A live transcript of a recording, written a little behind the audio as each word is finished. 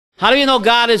How do you know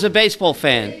God is a baseball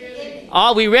fan?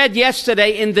 Oh, we read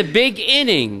yesterday in the big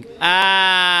inning.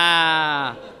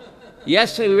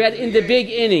 Yesterday we read in the big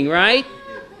inning, right?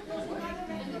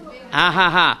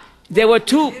 There were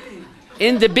two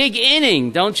in the big inning.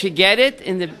 Don't you get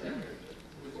it?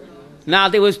 Now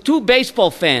there was two baseball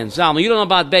fans. Zalman, you don't know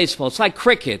about baseball. It's like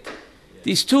cricket.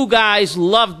 These two guys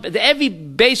loved every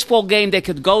baseball game they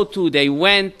could go to. They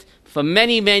went for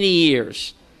many, many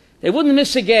years. They wouldn't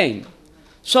miss a game.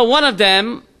 So one of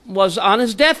them was on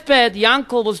his deathbed.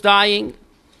 Yankel was dying.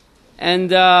 And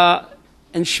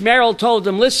Shmerel told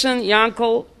him, listen,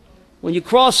 Yankel, when you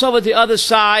cross over to the other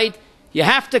side, you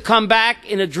have to come back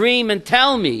in a dream and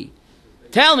tell me,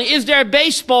 is there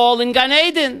baseball in Gan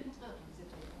Eden?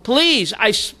 Please,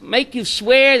 I make you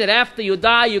swear that after you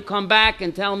die, you come back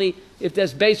and tell me if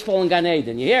there's baseball in Gan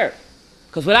Eden. You hear?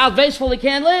 Because without baseball, he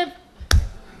can't live.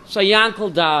 So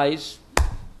Yankel dies.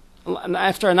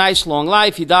 After a nice long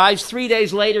life, he dies. 3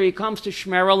 days later, he comes to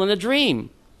Shmerel in a dream.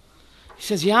 He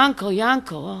says,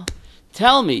 Yankel,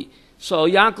 tell me. So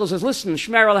Yankel says, listen,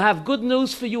 Shmerel, I have good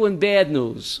news for you and bad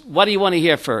news. What do you want to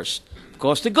hear first? Of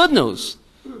course, the good news.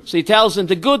 So he tells him,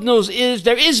 the good news is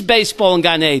there is baseball in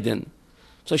Gan Eden.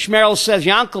 So Shmerel says,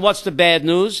 Yankel, what's the bad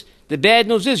news? The bad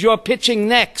news is you're pitching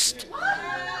next.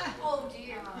 Oh,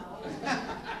 dear.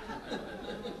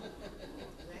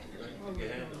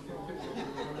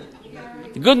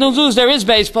 The good news is there is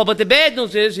baseball, but the bad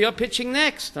news is you're pitching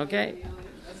next, okay?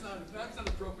 That's not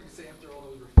appropriate to say after all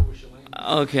those refuah shalem.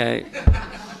 Okay.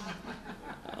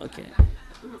 Okay.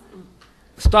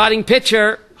 Starting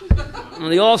pitcher on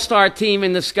the all-star team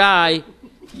in the sky,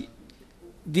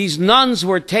 these nuns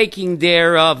were taking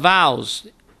their vows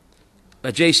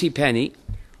at J.C. Penney,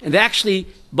 and actually,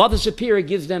 Mother Superior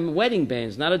gives them wedding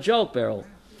bands, not a joke, Beryl.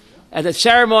 At the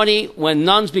ceremony, when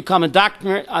nuns become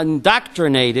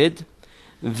indoctrinated,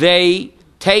 they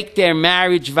take their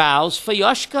marriage vows for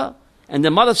Yoshka, and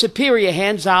the Mother Superior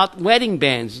hands out wedding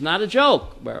bands, not a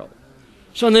joke, Beryl.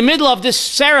 So in the middle of this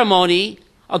ceremony,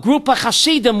 a group of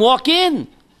Hasidim walk in.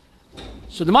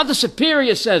 So the Mother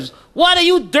Superior says, what are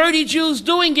you dirty Jews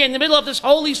doing here in the middle of this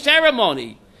holy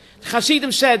ceremony? The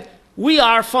Hasidim said, we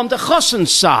are from the Chosson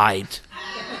side.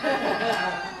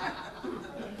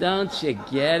 Don't you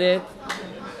get it?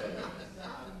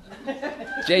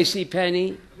 J.C.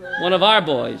 Penney, one of our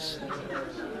boys.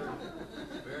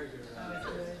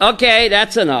 Okay,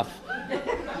 that's enough.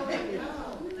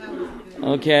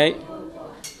 Okay.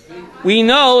 We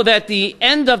know that the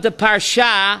end of the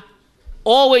Parsha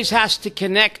always has to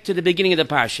connect to the beginning of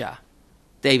the Parsha.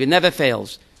 David never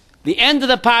fails. The end of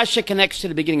the Parsha connects to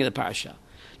the beginning of the Parsha.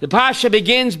 The Parsha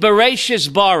begins,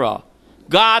 Bereshis bara.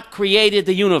 God created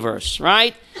the universe,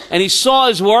 right? And he saw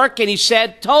his work and he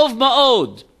said, Tov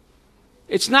ma'od.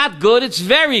 It's not good, it's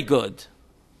very good.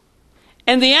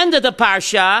 And the end of the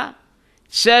Parsha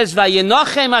says,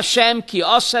 Vayinochem Hashem ki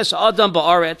oses adam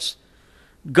ba'aretz.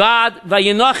 God,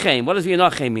 Vayinochem. What does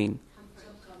Vayinochem mean?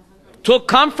 Took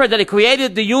comfort that he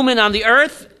created the human on the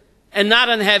earth and not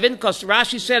on heaven, because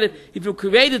Rashi said if he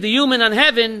created the human on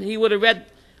heaven, he would have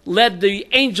led the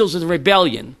angels in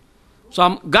rebellion.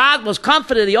 So God was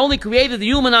confident he only created the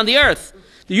human on the earth.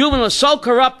 The human was so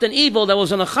corrupt and evil, there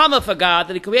was a nechama for God,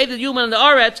 that he created the human on the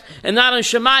earth and not on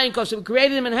Shemayim, because if he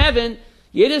created him in heaven,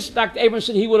 Yiddish, Dr. Abraham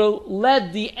said, he would have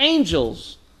led the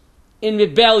angels in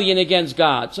rebellion against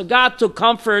God. So God took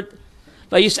comfort.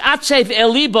 Vayisatzev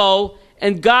elibo,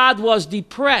 and God was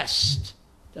depressed.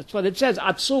 That's what it says.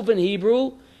 Atzuv in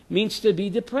Hebrew means to be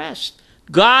depressed.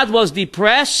 God was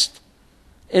depressed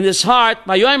in his heart.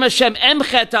 Vayoyim Hashem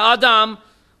emchet Adam.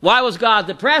 Why was God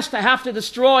depressed? I have to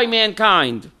destroy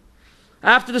mankind.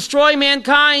 I have to destroy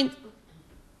mankind.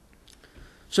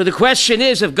 So the question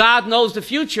is, if God knows the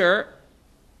future,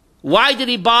 why did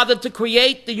he bother to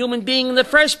create the human being in the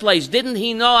first place? Didn't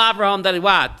he know, Abraham, that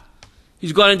what?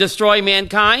 He's going to destroy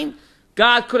mankind?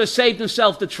 God could have saved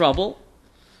himself the trouble.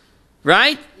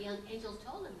 Right? The angels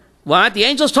told him that. What? The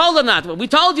angels told him that. We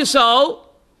told you so.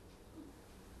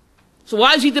 So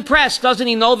why is he depressed? Doesn't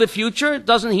he know the future?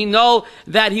 Doesn't he know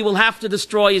that he will have to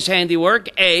destroy his handiwork?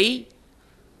 A.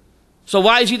 So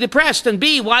why is he depressed? And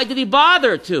B, why did he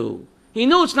bother to? He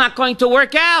knew it's not going to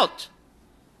work out.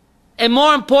 And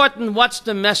more important, what's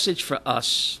the message for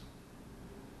us?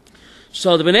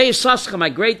 So the Bnei Yissaschar, my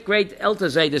great Elter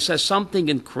Zayda, says something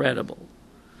incredible.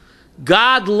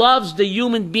 God loves the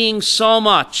human being so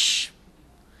much.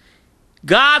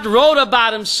 God wrote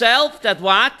about himself that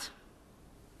what?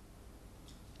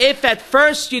 If at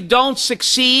first you don't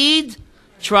succeed,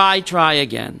 try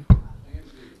again.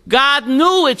 God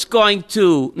knew it's going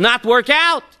to not work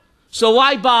out. So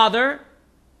why bother?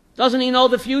 Doesn't he know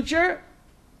the future?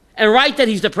 and write that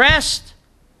he's depressed.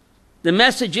 The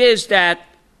message is that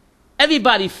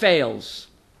everybody fails,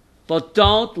 but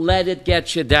don't let it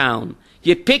get you down.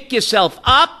 You pick yourself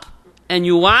up and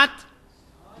you what?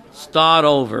 Start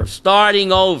over,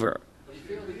 starting over.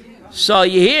 So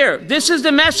you hear, this is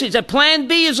the message, that plan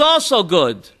B is also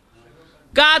good.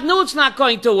 God knew it's not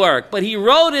going to work, but he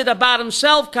wrote it about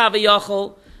himself,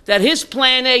 Kaviyachol, that his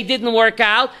plan A didn't work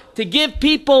out, to give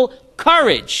people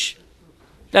courage.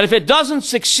 That if it doesn't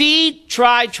succeed,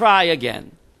 try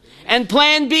again. And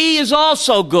plan B is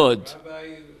also good.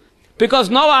 Because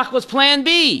Noach was plan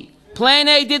B. Plan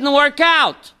A didn't work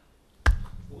out.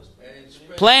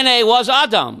 Plan A was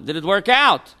Adam. Did it work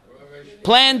out?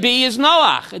 Plan B is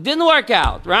Noach. It didn't work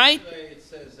out, right? It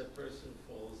says a person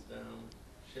falls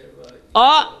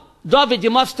down. David, you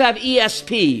must have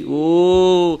ESP.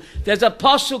 Ooh, there's a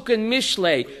pasuk in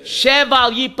Mishlei.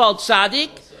 Sheval yipal tzaddik.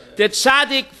 The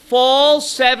tzaddik falls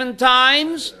 7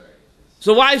 times.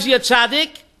 So why is he a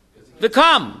tzaddik?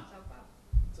 Become.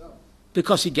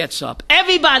 Because he gets up.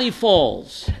 Everybody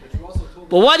falls.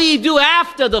 But what do you do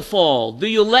after the fall? Do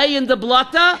you lay in the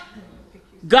blotter?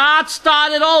 God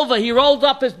started over. He rolled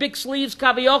up his big sleeves,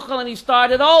 Kaviyachol, and he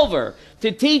started over.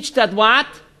 To teach that what?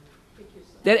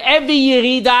 That every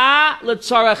yirida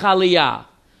letzorach aliyah.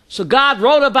 So God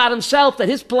wrote about himself that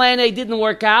his plan A didn't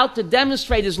work out to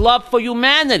demonstrate his love for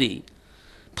humanity.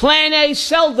 Plan A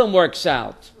seldom works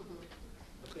out.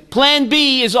 Plan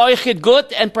B is oichid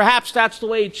good, and perhaps that's the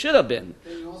way it should have been.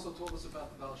 Then you also told us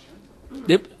about the Baal Shem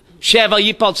Tov. Sheva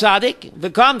yipal tzaddik,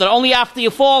 become that only after you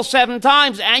fall 7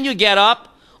 times and you get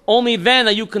up, only then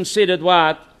are you considered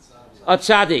what? A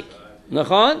tzaddik.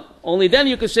 Nachon? Only then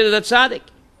you considered a tzaddik.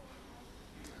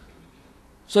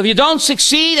 So if you don't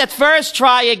succeed at first,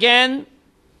 try again.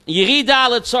 Yirida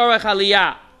letzorach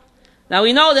aliyah. Now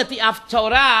we know that the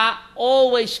Haftorah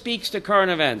always speaks to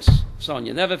current events.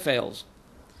 Sonia, never fails.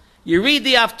 You read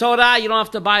the Haftorah, you don't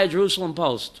have to buy a Jerusalem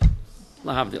Post.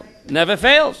 Lahavdil. Never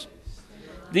fails.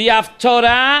 The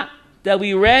Haftorah that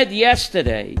we read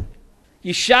yesterday,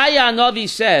 Yeshaya Novi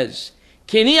says,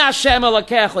 Kini Hashem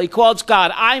Elokecha, he quotes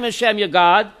God, I am Hashem your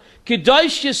God,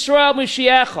 Kedosh Yisrael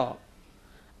Mashiach.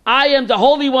 I am the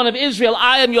Holy One of Israel,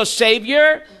 I am your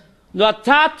Savior.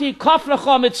 Notati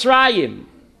Koflecha Mitzrayim.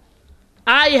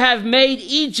 I have made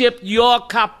Egypt your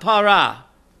kapara.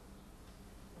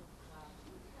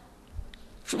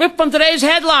 Ripped from today's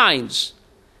headlines.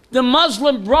 The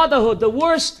Muslim Brotherhood, the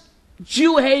worst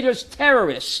Jew haters,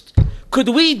 terrorists. Could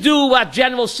we do what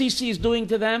General Sisi is doing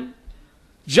to them?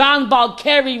 John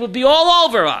Balkari would be all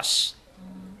over us.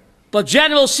 But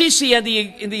General Sisi and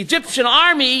the Egyptian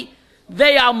army,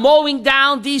 they are mowing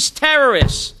down these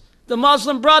terrorists, the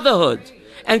Muslim Brotherhood,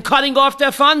 and cutting off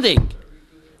their funding.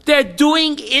 They're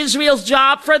doing Israel's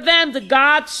job for them. The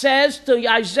God says to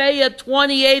Isaiah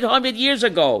 2,800 years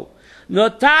ago,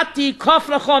 Notati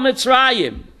koflecha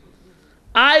Mitzrayim.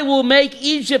 I will make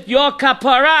Egypt your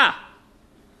kapara.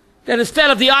 That instead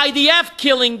of the IDF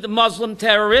killing the Muslim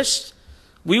terrorists,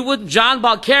 John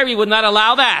Balkari would not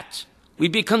allow that.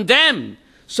 We'd be condemned.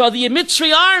 So the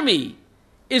Mitzri army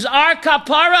is our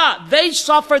kapara. They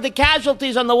suffered the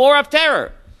casualties on the war of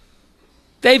terror.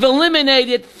 They've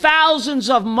eliminated thousands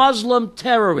of Muslim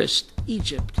terrorists.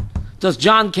 Egypt. Does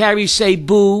John Kerry say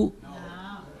boo? No.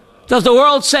 Does the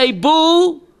world say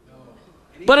boo? No.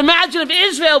 But imagine if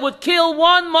Israel would kill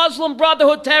one Muslim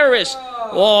Brotherhood terrorist.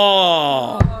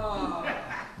 Oh.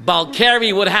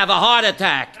 Balkari would have a heart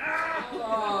attack.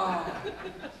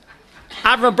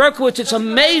 Avram Berkowitz, it's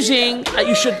amazing.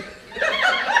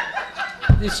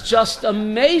 It's just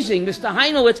amazing, Mr.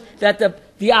 Heinowitz, that the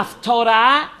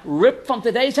Haftorah ripped from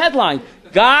today's headline.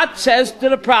 God says to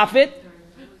the prophet,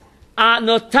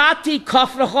 Notati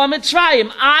koflecha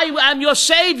Mitzrayim. I am your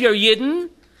savior, Yidden.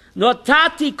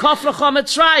 Notati koflecha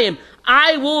Mitzrayim.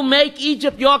 I will make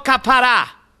Egypt your kapara.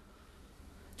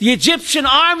 The Egyptian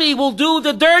army will do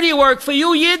the dirty work for you,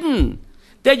 Yidden.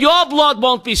 That your blood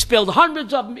won't be spilled.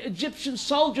 Hundreds of Egyptian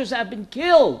soldiers have been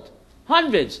killed.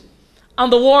 Hundreds. On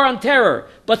the war on terror.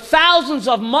 But thousands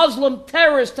of Muslim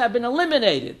terrorists have been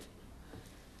eliminated.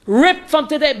 Ripped from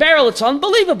today's barrel. It's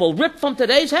unbelievable. Ripped from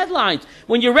today's headlines.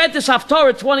 When you read this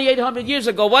Haftorah 2,800 years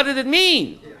ago, what did it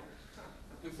mean? Yeah.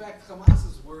 In fact, Hamas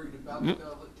is worried about the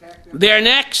attack. They're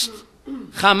next.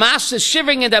 Hamas is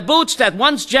shivering in their boots that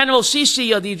once General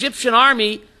Sisi of the Egyptian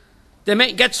army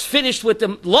gets finished with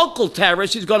the local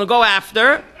terrorists, he's going to go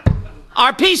after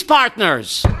our peace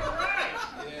partners.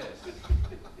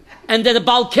 And that the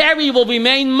Balkari will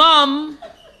remain mum.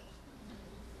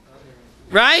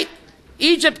 Right?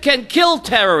 Egypt can kill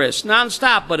terrorists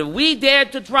nonstop, but if we dare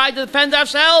to try to defend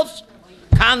ourselves,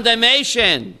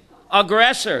 condemnation,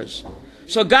 aggressors.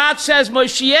 So God says,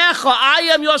 Moshiach, I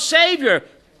am your Savior.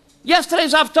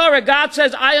 Yesterday's Haftarah, God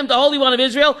says, I am the Holy One of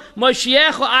Israel.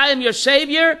 Moshiach, I am your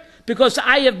Savior, because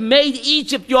I have made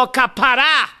Egypt your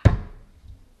kapara.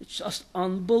 It's just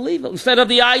unbelievable. Instead of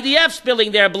the IDF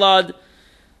spilling their blood,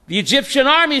 the Egyptian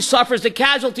army suffers the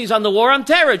casualties on the war on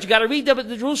terror. You got to read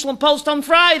the Jerusalem Post on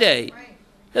Friday.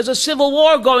 There's a civil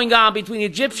war going on between the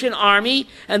Egyptian army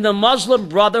and the Muslim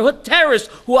Brotherhood terrorists,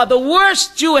 who are the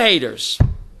worst Jew haters.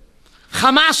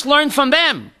 Hamas learned from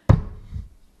them.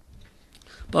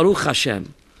 Baruch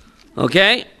Hashem.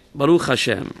 Okay? Baruch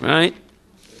Hashem, right?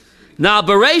 Now,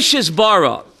 Bereshis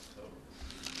bara.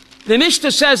 The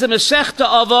Mishnah says in Masechta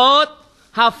Avot,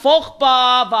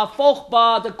 Hafochba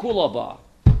v'afochba de kulaba.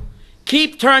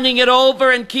 Keep turning it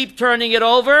over and keep turning it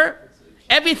over.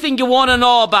 Everything you want to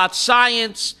know about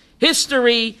science,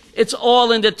 history, it's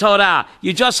all in the Torah.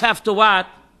 You just have to what?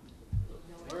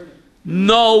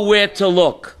 Know where to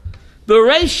look.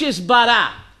 Bereshis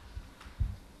bara.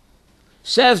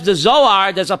 Says the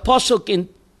Zohar, there's a pasuk in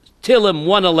Tehillim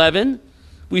 111.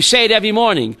 We say it every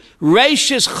morning.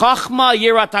 Reishis Chachma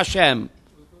Yirat Hashem.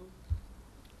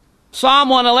 Psalm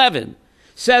 111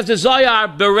 says the Zohar,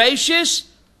 Bereshis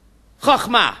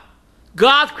Chachma.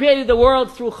 God created the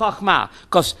world through Chachma.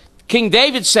 Because King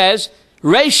David says,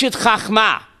 Reishit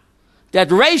Chachma. That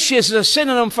Reishis is a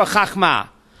synonym for Chachma.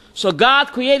 So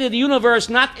God created the universe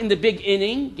not in the big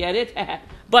inning, get it?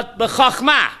 But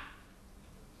Chachma.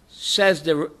 Says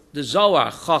the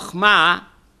Zohar, Chachma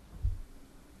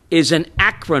is an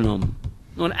acronym. You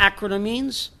know what an acronym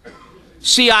means?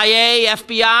 CIA,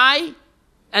 FBI,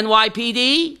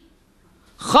 NYPD.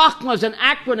 Chachma is an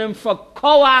acronym for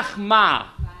Koach Ma.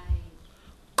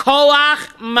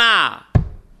 Koach Ma.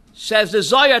 Says the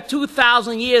Zohar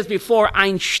 2,000 years before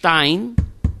Einstein.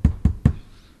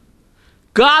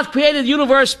 God created the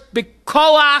universe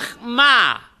Koach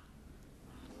Ma.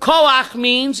 Koach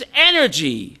means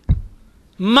energy.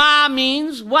 Ma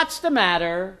means what's the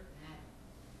matter?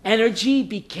 Energy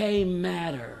became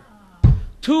matter.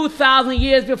 2,000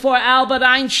 years before Albert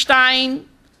Einstein,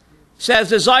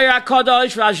 says the Zohar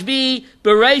HaKadosh, Rashbi,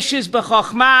 Bereshis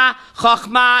b'Chochma.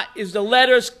 Chochma is the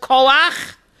letters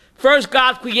Koach. First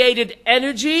God created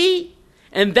energy,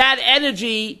 and that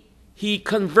energy he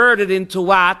converted into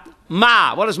what?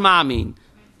 Ma. What does Ma mean?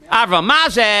 Avram,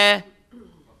 Mazeh.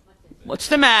 What's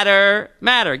the matter?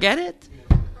 Matter, get it?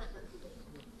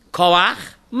 Koach,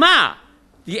 Ma.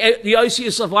 The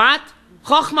Oisius of what?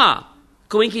 Chochma.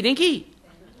 Koinky dinky.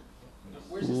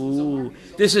 Ooh,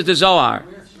 this is the Zohar.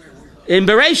 In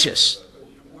Bereshis.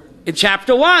 In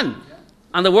chapter 1.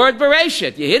 On the word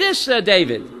Bereshit. You hear this,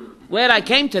 David? Where I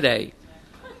came today.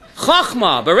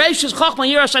 Chochma. Bereshis, Chochma,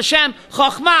 Yiras Hashem.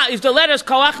 Chochma is the letters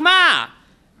Koach Ma.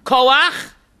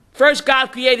 Koach. First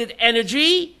God created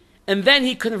energy, and then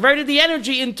he converted the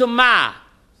energy into Ma.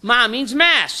 Ma means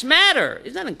mass, matter.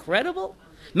 Isn't that incredible?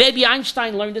 Maybe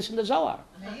Einstein learned this in the Zohar.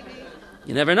 Maybe.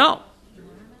 You never know.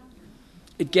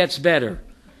 It gets better.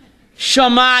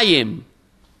 Shamayim.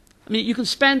 I mean, you can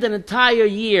spend an entire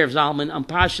year, Zalman, on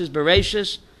Parshas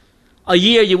Bereshis. A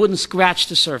year you wouldn't scratch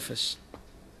the surface.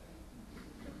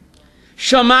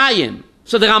 Shamayim.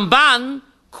 So the Ramban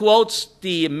quotes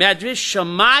the Medrash.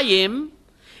 Shamayim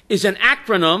is an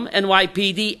acronym,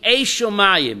 NYPD, A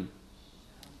Shamayim.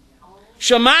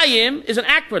 Shamayim is an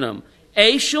acronym.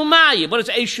 A Shumayim. What does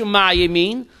A Shumayim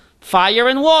mean? Fire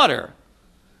and water.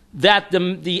 That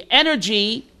the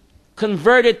energy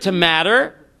converted to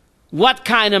matter. What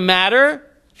kind of matter?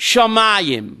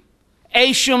 Shamayim.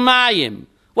 A Shumayim.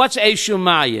 What's A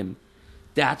Shumayim?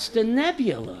 That's the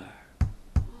nebula.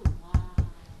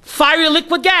 Fiery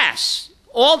liquid gas.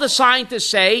 All the scientists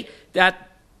say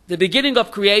that the beginning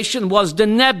of creation was the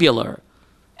nebula.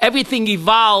 Everything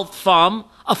evolved from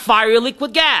a fiery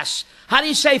liquid gas. How do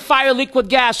you say fire liquid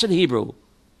gas in Hebrew?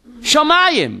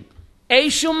 Shamayim. A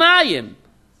Shumayim.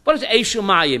 What does A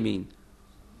Shumayim mean?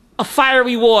 A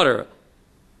fiery water.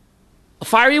 A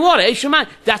fiery water. A Shumayim.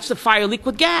 That's the fire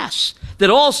liquid gas. That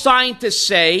all scientists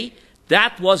say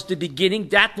that was the beginning,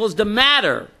 that was the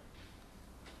matter.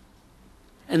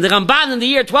 And the Ramban in the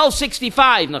year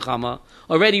 1265, Nechama,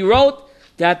 already wrote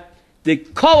that the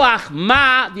Koach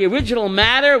Ma, the original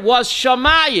matter, was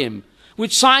Shamayim,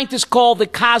 which scientists call the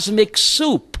cosmic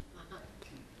soup.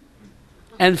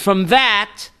 And from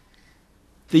that,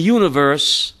 the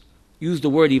universe, use the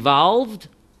word evolved.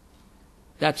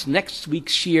 That's next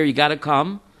week's shir, you got to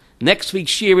come. Next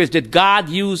week's shir is, did God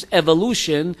use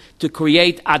evolution to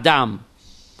create Adam?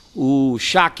 Ooh,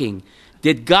 shocking.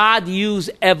 Did God use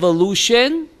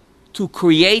evolution to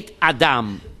create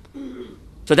Adam?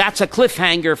 So that's a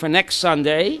cliffhanger for next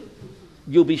Sunday.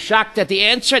 You'll be shocked at the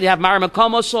answer. They have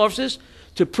Maramakomo sources.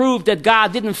 to prove that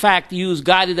God did in fact use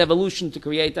guided evolution to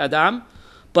create Adam.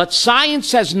 But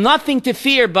science has nothing to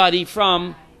fear, buddy,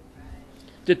 from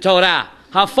the Torah.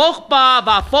 Hafochba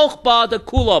v'afochba the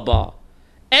kulaba.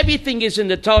 Everything is in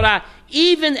the Torah,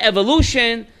 even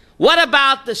evolution. What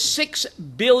about the 6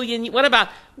 billion? What about,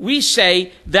 we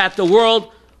say that the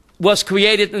world was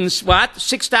created in what?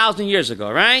 6,000 years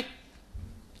ago, right?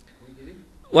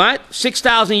 What?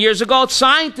 6,000 years ago.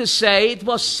 Scientists say it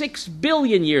was 6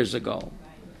 billion years ago.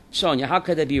 Sonia, how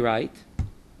could that be right?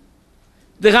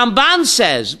 The Ramban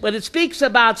says, when it speaks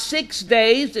about 6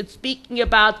 days, it's speaking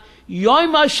about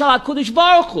Yom Shal HaKadosh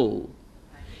Baruch Hu.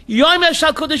 Yom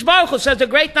Shal HaKadosh Baruch Hu, says the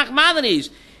great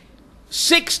Nachmanides.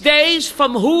 6 days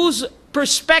from whose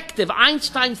perspective?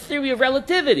 Einstein's theory of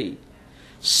relativity.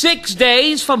 6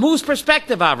 days from whose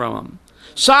perspective, Avraham?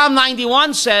 Psalm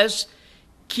 91 says,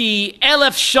 Ki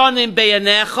elef shonim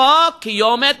be'anecha ki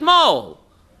yom etmol.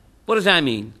 What does that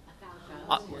mean?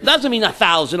 Doesn't mean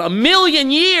 1,000.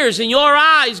 1,000,000 years in your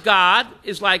eyes, God,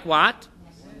 is like what?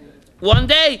 One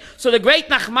day. So the great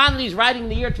Nachmanides, writing in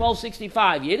the year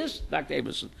 1265, Yiddish, Dr.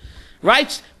 Abrahamson,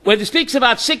 writes, when it speaks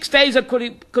about 6 days of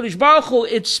Kodesh Baruch Hu,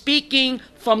 it's speaking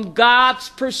from God's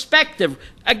perspective.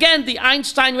 Again, the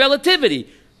Einstein relativity.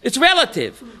 It's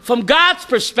relative. From God's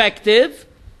perspective,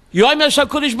 Yom Yashal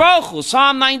Kodesh Baruch Hu,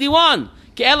 Psalm 91.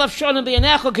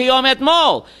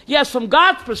 Yes, from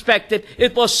God's perspective,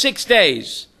 it was 6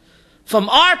 days. From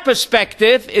our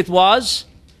perspective, it was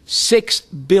 6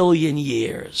 billion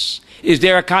years. Is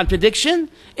there a contradiction?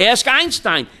 Ask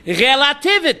Einstein.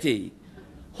 Relativity.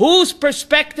 Whose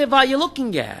perspective are you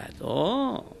looking at?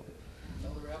 Oh.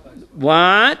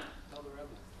 What?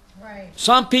 Right.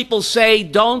 Some people say,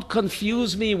 don't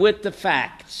confuse me with the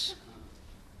facts.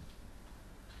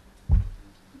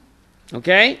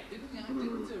 Okay? Didn't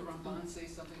Ramban say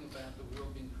something about the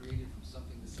world being created from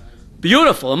something the size of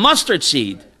Beautiful. A mustard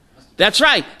seed. That's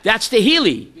right. That's the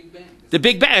Healy. Big Bang? The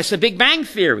Big Bang. It's the Big Bang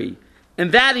Theory.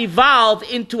 And that evolved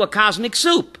into a cosmic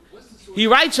soup. He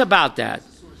writes about that.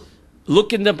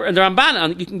 Look in the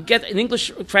Ramban. You can get an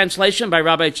English translation by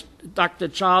Rabbi Dr.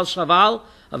 Charles Chaval,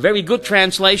 a very good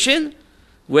translation,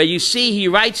 where you see he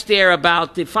writes there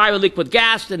about the fire, liquid,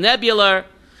 gas, the nebula,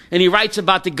 and he writes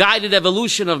about the guided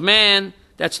evolution of man.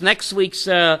 That's next week's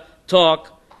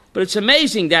talk. But it's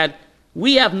amazing that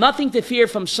we have nothing to fear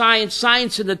from science.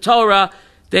 Science and the Torah,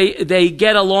 they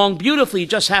get along beautifully. You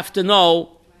just have to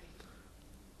know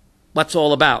what's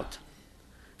all about.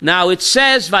 Now it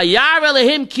says, Vayar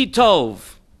Elohim ki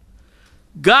tov.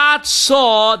 God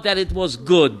saw that it was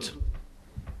good.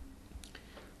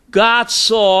 God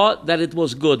saw that it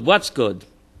was good. What's good?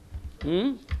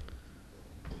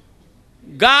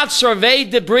 God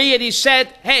surveyed debris and he said,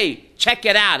 hey, check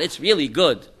it out. It's really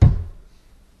good.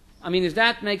 I mean, does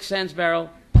that make sense,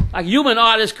 Beryl? A human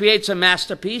artist creates a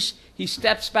masterpiece. He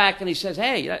steps back and he says,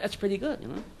 hey, that's pretty good, you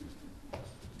know?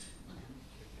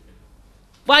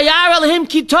 Vayar Elohim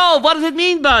ki tov. What does it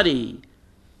mean, buddy?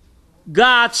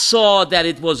 God saw that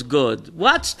it was good.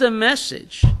 What's the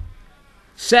message?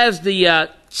 Says the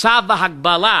Tzav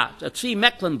HaGbala, Tzvi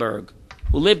Mecklenburg,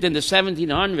 who lived in the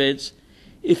 1700s.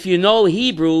 If you know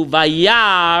Hebrew,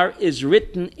 Vayar is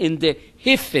written in the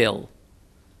Hifil.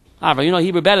 However, you know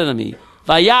Hebrew better than me.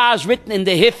 Vayar is written in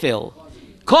the Hifil.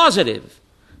 Causative.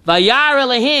 Vayar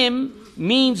Elohim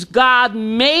means God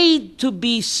made to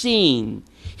be seen.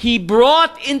 He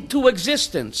brought into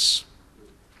existence.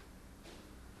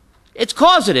 It's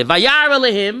causative. Vayar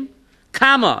Elohim,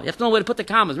 comma. You have to know where to put the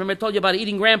commas. Remember I told you about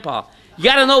eating grandpa. You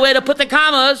got to know where to put the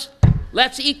commas.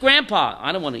 Let's eat grandpa.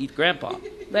 I don't want to eat grandpa.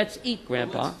 Let's eat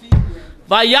grandpa.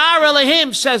 Vayar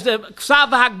Elohim, says the Tzav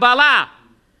HaGbala.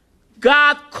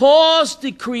 God caused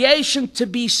the creation to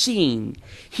be seen.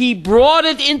 He brought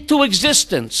it into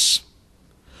existence.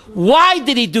 Why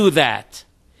did he do that?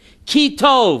 Ki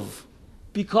tov.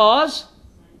 Because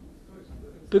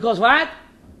what?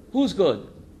 Who's good?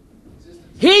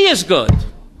 He is good.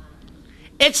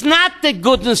 It's not the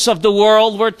goodness of the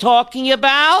world we're talking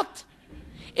about.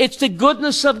 It's the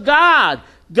goodness of God.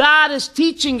 God is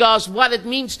teaching us what it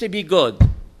means to be good.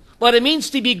 What it means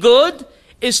to be good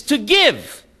is to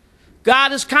give.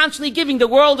 God is constantly giving. The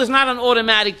world is not an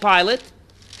automatic pilot,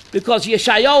 because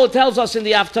Yeshayahu tells us in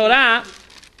the Haftorah,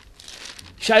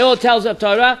 Yeshayahu tells the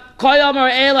Torah,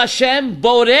 Koyomer El Hashem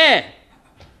Boreh.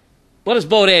 What does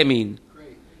Boreh mean?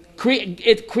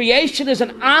 Creation is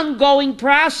an ongoing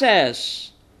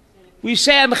process. We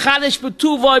say, David,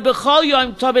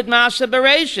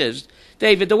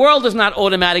 the world is not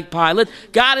automatic pilot.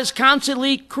 God is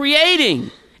constantly creating.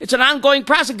 It's an ongoing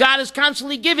process. God is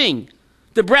constantly giving.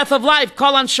 The breath of life,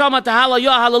 Kol Anshama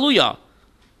Tahalayah, hallelujah.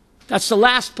 That's the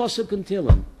last pasuk in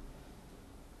Tehillim.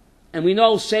 And we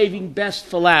know saving best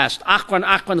for last. Achron,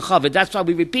 achron, chavit. That's why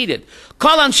we repeat it.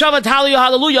 Kol anshavat hallelujah,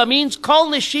 hallelujah means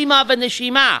kol neshima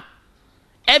v'neshima.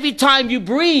 Every time you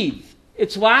breathe,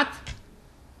 it's what?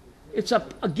 It's a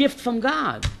gift from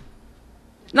God.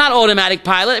 Not automatic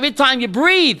pilot. Every time you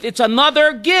breathe, it's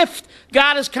another gift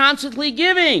God is constantly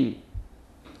giving.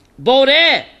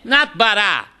 Boreh, not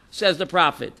bara, says the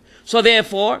prophet. So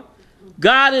therefore,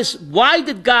 why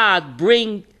did God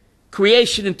bring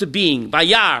creation into being?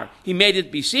 Vayar, he made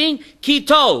it be seen. Ki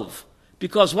tov,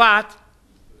 because what?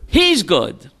 He's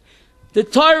good. The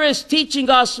Torah is teaching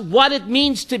us what it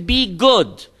means to be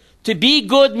good. To be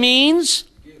good means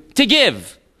to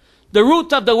give. The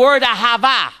root of the word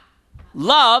ahava,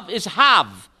 love, is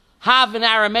hav. Hav in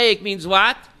Aramaic means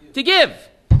what? To give,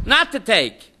 not to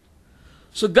take.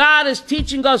 So God is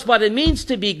teaching us what it means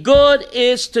to be good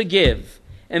is to give.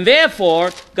 And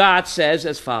therefore, God says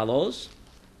as follows.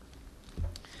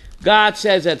 God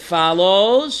says as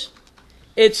follows.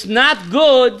 It's not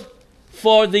good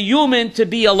for the human to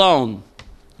be alone.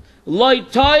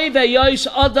 It's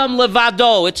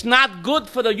not good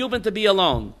for the human to be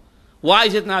alone. Why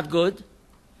is it not good?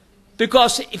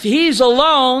 Because if he's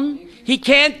alone, he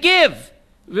can't give.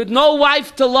 With no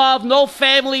wife to love, no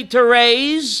family to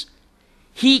raise,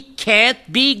 he can't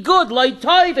be good.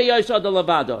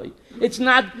 It's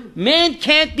not, man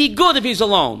can't be good if he's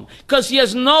alone. Because he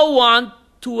has no one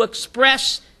to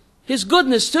express his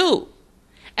goodness to.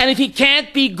 And if he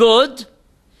can't be good,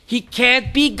 he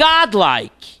can't be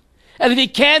godlike. And if he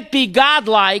can't be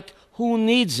godlike, who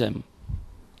needs him?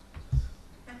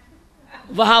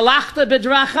 V'halachta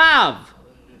b'drachav.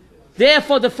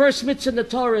 Therefore, the first mitzvah in the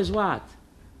Torah is what?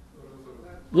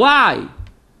 Why?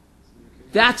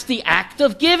 That's the act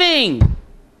of giving.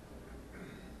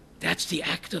 That's the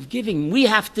act of giving. We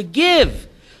have to give.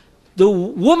 The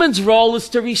woman's role is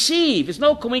to receive. It's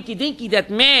no coinky-dinky that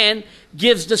man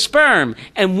gives the sperm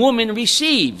and woman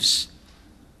receives.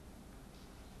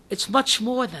 It's much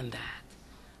more than that.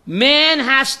 Man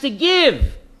has to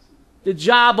give. The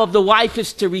job of the wife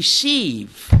is to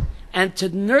receive and to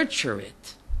nurture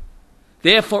it.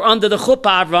 Therefore, under the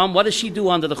chuppah Avram, what does she do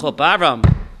under the chuppah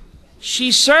Avram?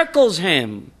 She circles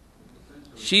him.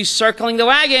 She's circling the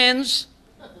wagons.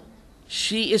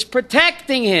 She is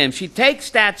protecting him. She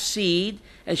takes that seed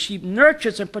and she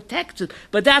nurtures and protects it.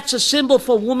 But that's a symbol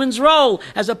for woman's role,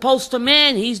 as opposed to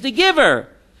man. He's the giver.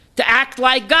 To act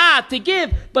like God, to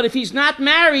give. But if he's not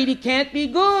married, he can't be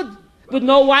good. With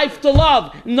no wife to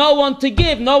love, no one to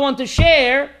give, no one to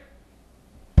share.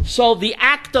 So the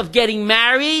act of getting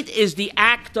married is the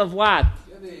act of what?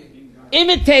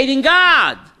 Imitating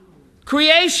God.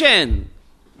 Creation.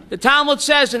 The Talmud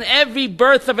says in every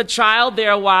birth of a child,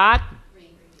 there are what?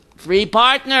 3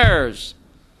 partners.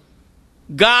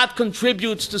 God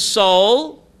contributes the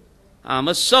soul. I'm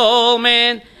a soul,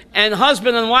 man. And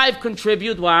husband and wife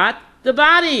contribute what? The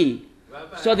body.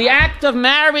 So the act of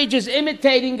marriage is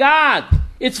imitating God.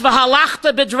 It's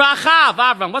v'halachta b'drachav.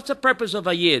 Avram, what's the purpose of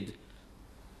a yid?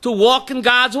 To walk in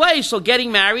God's way. So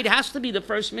getting married has to be the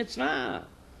first mitzvah.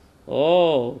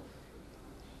 Oh.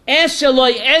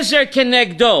 Eseloi ezer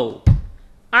kenegdo.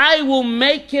 I will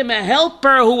make him a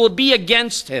helper who will be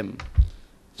against him.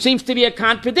 Seems to be a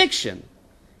contradiction.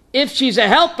 If she's a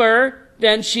helper,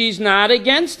 then she's not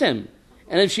against him.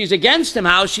 And if she's against him,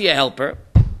 how is she a helper?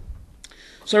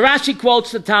 So Rashi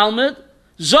quotes the Talmud,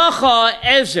 Zocha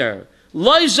ezer,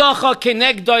 loy zocha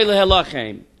kenegdoi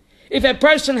lehelachem. If a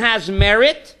person has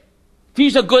merit, if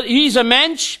he's a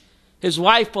mensch, his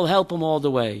wife will help him all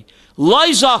the way. Loy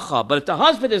zocha, but if the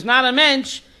husband is not a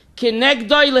mensch,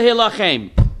 kenegdoi lehelachem.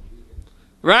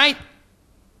 Right?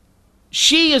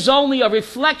 She is only a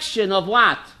reflection of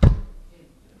what?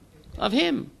 Of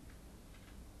him.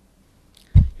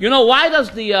 You know, why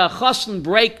does the chassan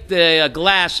break the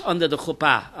glass under the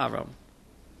chuppah, Aaron?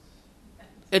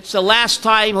 It's the last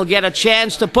time he'll get a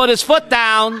chance to put his foot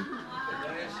down.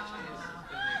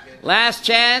 Last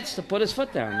chance to put his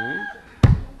foot down.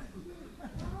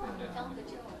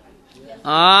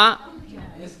 Right?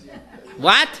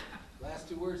 What? Last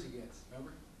 2 words he gets,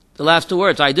 remember? The last 2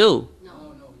 words, I do.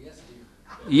 No, yes,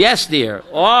 dear. Yes, dear.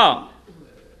 Oh.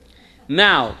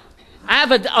 Now, I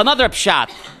have another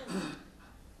pshat.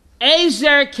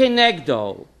 Ezer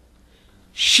kenegdo.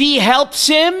 She helps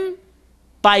him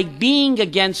by being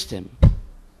against him.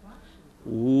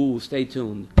 Ooh, stay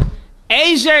tuned.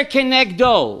 Ezer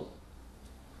kenegdo.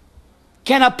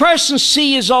 Can a person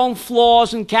see his own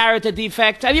flaws and character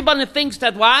defects? Everybody thinks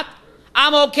that what?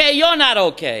 I'm okay, you're not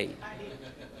okay.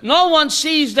 No one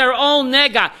sees their own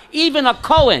nega. Even a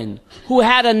Kohen who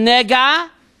had a nega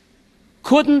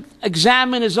couldn't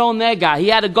examine his own nega. He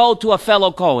had to go to a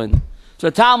fellow Kohen. So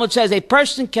the Talmud says a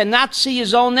person cannot see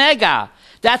his own nega.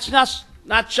 That's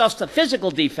not just a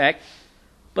physical defect,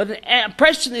 but a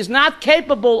person is not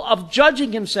capable of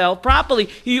judging himself properly.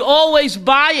 He always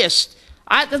biased.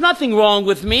 There's nothing wrong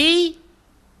with me.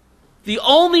 The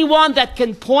only one that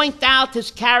can point out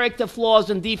his character flaws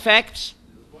and defects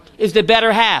is the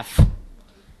better half.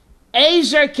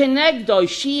 Ezer kenegdo,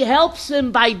 she helps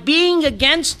him by being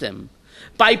against him,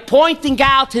 by pointing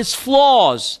out his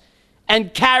flaws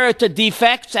and character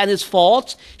defects and his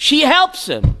faults. She helps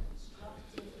him.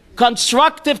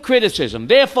 Constructive criticism.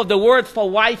 Therefore, the word for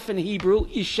wife in Hebrew,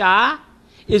 isha,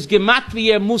 is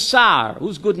gematria musar.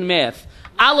 Who's good in math?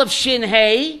 Aleph Shin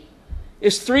Hey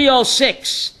is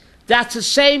 306. That's the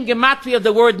same gematria of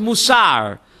the word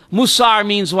musar. Musar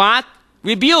means what?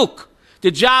 Rebuke.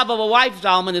 The job of a wife,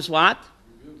 Zalman, is what?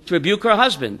 To rebuke her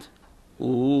husband.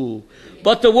 Ooh.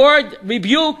 But the word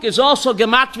rebuke is also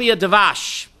gematria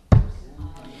devash.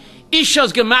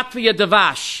 Isha's gematria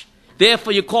devash.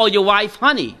 Therefore, you call your wife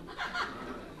honey.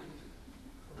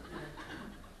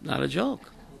 Not a joke.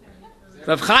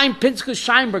 Rav Chaim Pinchas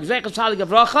Scheinberg, Zecher Tzadik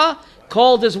Avracha,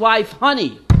 called his wife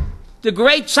honey. The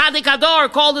great Tzadik Ador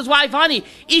called his wife honey.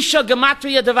 Isha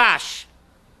gematria devash.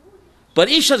 But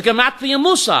Isha's gematria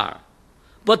musar.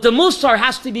 But the musar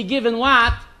has to be given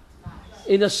what?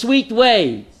 In a sweet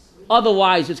way.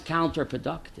 Otherwise, it's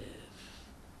counterproductive.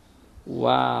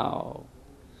 Wow.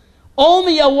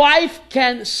 Only a wife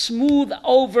can smooth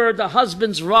over the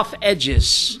husband's rough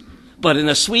edges, but in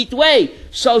a sweet way.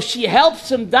 So she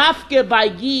helps him dafke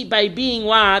by being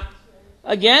what?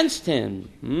 Against him.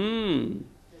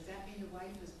 Does that mean the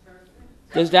wife is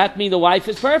perfect? Does that mean the wife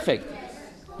is perfect? Yes.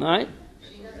 Right?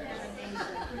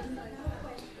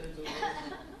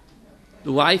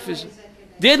 The wife is...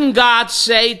 Didn't God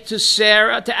say to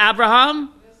Sarah, to Abraham,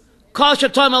 Kol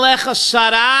shetom alecha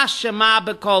Sarah shema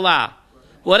bekola.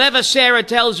 Whatever Sarah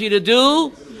tells you to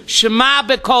do, shema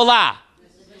bekola.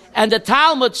 And the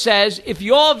Talmud says, if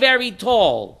you're very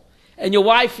tall and your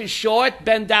wife is short,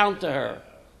 bend down to her.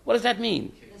 What does that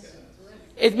mean?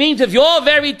 It means if you're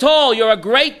very tall, you're a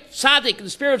great tzaddik in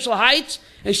spiritual heights,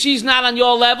 and she's not on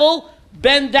your level,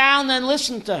 bend down and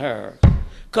listen to her.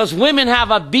 Because women have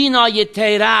a bina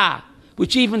yetera,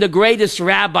 which even the greatest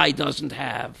rabbi doesn't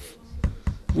have.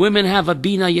 Women have a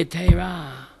bina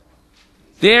yetera.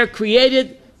 They're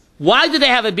created. Why do they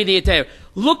have a bina yetera?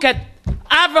 Look at,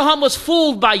 Abraham was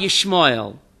fooled by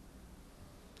Yishmael.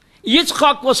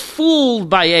 Yitzchak was fooled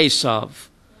by Esav.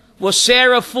 Was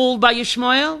Sarah fooled by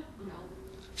Yishmael?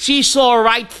 She saw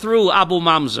right through Abu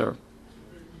Mamzer.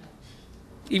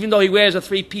 Even though he wears a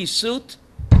three-piece suit,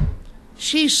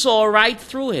 she saw right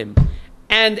through him.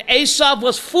 And Esav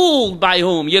was fooled by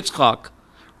whom? Yitzchak.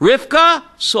 Rivka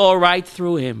saw right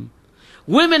through him.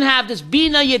 Women have this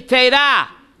bina yetera.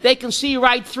 They can see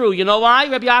right through. You know why,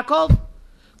 Rabbi Yaakov?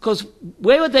 Because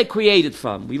where were they created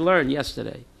from? We learned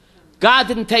yesterday. God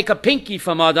didn't take a pinky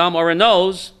from Adam or a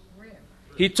nose.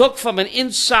 He took from an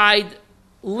inside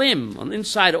limb, an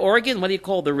inside organ. What do you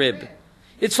call the rib?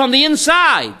 It's from the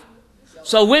inside.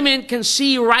 So women can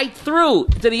see right through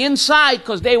to the inside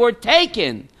because they were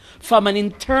taken from an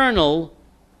internal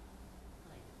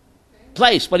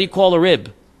place. What do you call a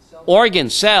rib? Organ,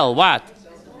 cell, what?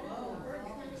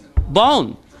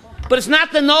 Bone. But it's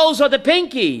not the nose or the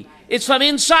pinky. It's from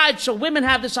inside. So women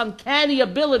have this uncanny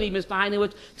ability, Mr.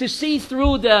 Heinowitz, to see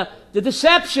through the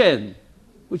deception,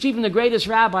 which even the greatest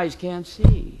rabbis can't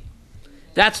see.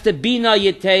 That's the bina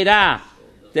yetera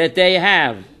that they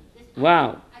have.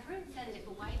 Wow. I've heard it said that if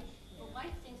a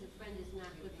wife thinks a friend is not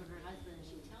good for her husband and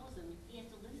she tells him, he has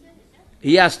to listen, is that?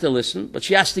 He has to listen, but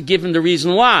she has to give him the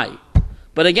reason why.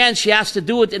 But again, she has to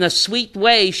do it in a sweet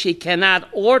way. She cannot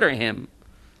order him.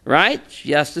 Right?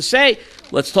 She has to say,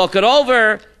 let's talk it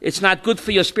over. It's not good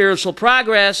for your spiritual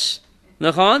progress.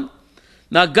 Nachon?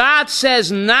 Now God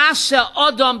says, Nasa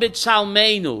Adam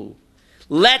b'tzalmeinu.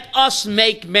 Let us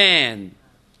make man.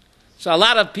 So a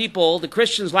lot of people, the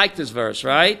Christians like this verse,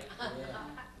 right?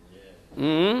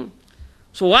 Mm-hmm.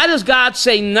 So why does God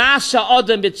say, Nasa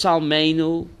Adam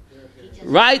b'tzalmeinu?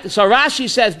 Right? So Rashi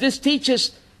says, this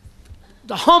teaches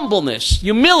the humbleness,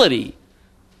 humility,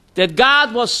 that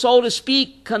God was, so to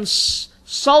speak,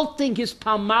 consulting his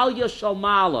Pamalya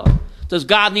Shomala. Does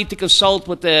God need to consult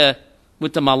with the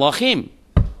Malachim?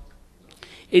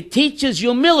 It teaches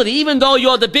humility. Even though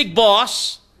you're the big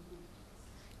boss,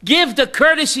 give the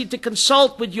courtesy to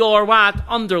consult with your what?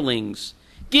 Underlings.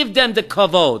 Give them the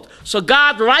kavod. So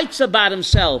God writes about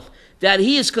himself that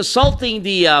he is consulting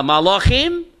the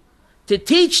Malachim to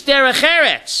teach derech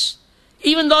eretz.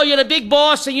 Even though you're the big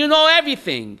boss and you know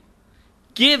everything,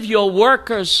 give your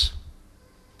workers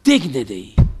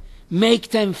dignity. Make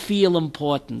them feel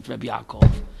important, Rabbi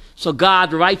Yaakov. So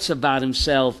God writes about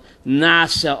himself,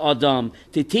 Nasa Adam,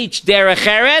 to teach Derech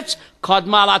Eretz,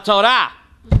 Kodma la Torah.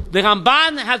 The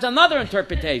Ramban has another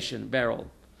interpretation,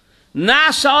 Beryl.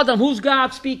 Nasa Adam, who's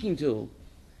God speaking to?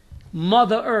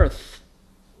 Mother Earth.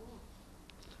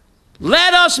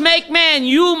 Let us make man.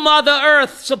 You, Mother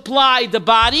Earth, supply the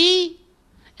body,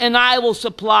 and I will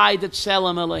supply the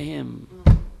Tselem Elohim.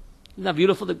 Isn't that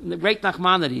beautiful? The great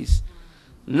Nachmanides.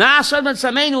 Nasa Adam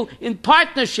Samenu, in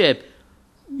partnership.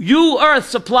 You, Earth,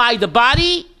 supply the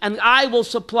body, and I will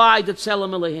supply the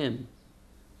Tselem Elohim.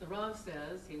 The Rav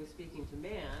says he was speaking to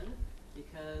man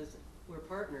because we're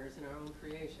partners in our own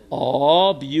creation.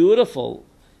 Oh, beautiful.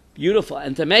 Beautiful.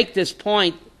 And to make this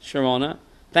point, Sharona,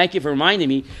 thank you for reminding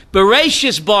me,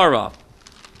 Bereshis bara.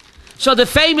 So the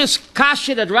famous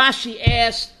kasha that Rashi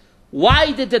asked,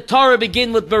 why did the Torah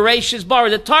begin with Bereshis bara?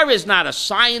 The Torah is not a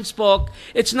science book.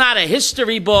 It's not a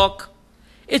history book.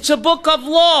 It's a book of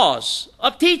laws,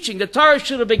 of teaching. The Torah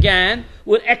should have began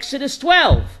with Exodus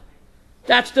 12.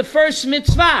 That's the first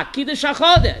mitzvah, Kiddush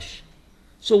HaChodesh.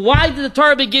 So why did the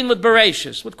Torah begin with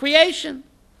Bereshis? With creation.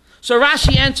 So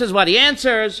Rashi answers what he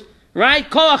answers, right?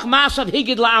 Koach masav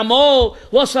higid la'amo,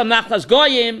 losam nachlas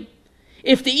goyim.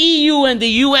 If the EU and the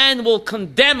UN will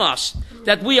condemn us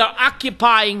that we are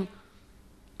occupying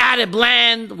Arab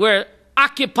land, we're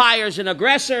occupiers and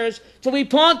aggressors, so we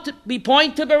point to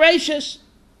Bereshis.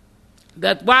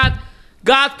 That what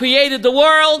God created the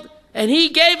world and He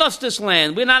gave us this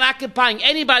land. We're not occupying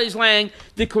anybody's land.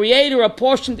 The Creator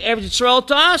apportioned Eretz Yisrael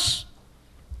to us.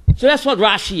 So that's what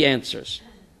Rashi answers.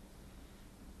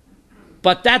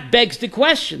 But that begs the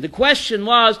question. The question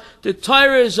was, the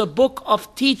Torah is a book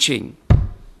of teaching,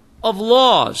 of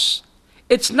laws.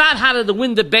 It's not how to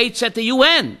win debates at the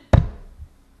UN.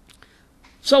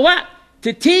 So what?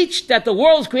 To teach that the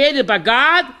world is created by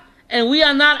God, and we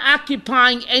are not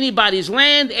occupying anybody's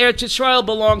land. Eretz Yisrael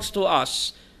belongs to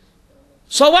us.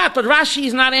 So what? But Rashi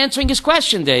is not answering his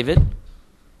question, David.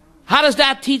 How does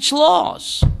that teach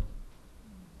laws?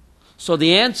 So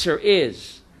the answer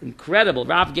is incredible.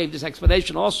 Rav gave this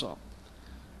explanation also.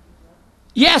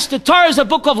 Yes, the Torah is a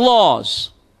book of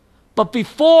laws. But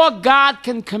before God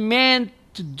can command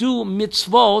to do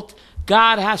mitzvot,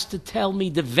 God has to tell me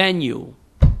the venue.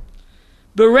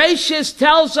 Bereshis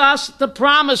tells us the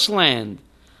promised land.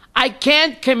 I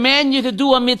can't command you to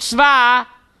do a mitzvah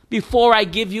before I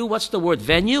give you, what's the word,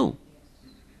 venue?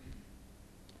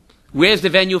 Where's the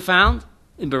venue found?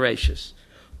 In Bereshis.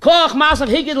 Koach masav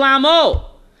higid la'amo.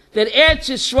 That Eretz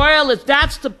Yisrael,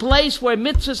 that's the place where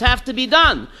mitzvahs have to be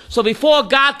done. So before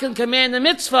God can command a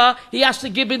mitzvah, He has to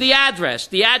give me the address.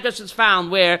 The address is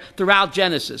found where? Throughout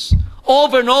Genesis.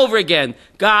 Over and over again,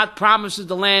 God promises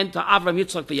the land to Avram,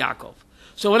 Yitzchak, and Yaakov.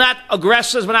 So we're not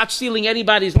aggressors, we're not stealing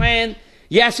anybody's land.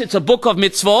 Yes, it's a book of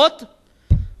mitzvot,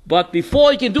 but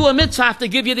before you can do a mitzvah, I have to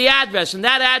give you the address, and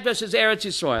that address is Eretz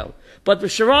Yisrael. But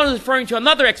Sharon is referring to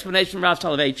another explanation from Rav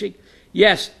Soloveitchik.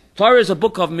 Yes, Torah is a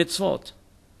book of mitzvot.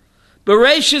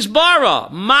 Bereshis bara,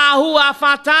 mahu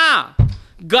afata.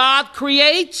 God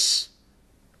creates,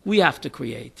 we have to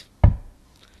create.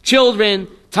 Children,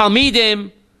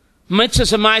 talmidim,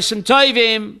 mitzvahs and ma'asim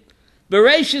tovim.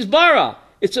 Bereshis bara,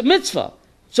 it's a mitzvah.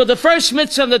 So the first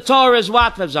mitzvah of the Torah is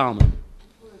what, Rav Zalman?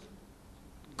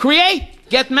 Create.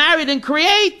 Get married and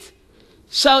create.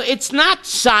 So it's not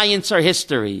science or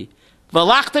history.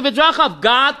 V'lachta b'drachav,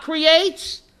 God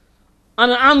creates on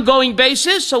an ongoing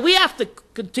basis, so we have to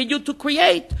continue to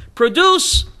create,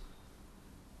 produce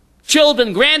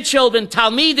children, grandchildren,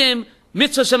 talmidim,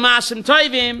 mitzvahs and ma'asim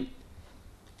tovim.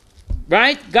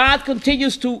 Right? God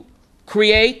continues to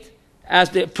create, as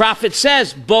the prophet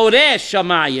says, boreh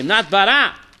shamayim, not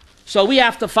bara. So we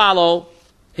have to follow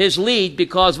his lead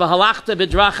because v'halachta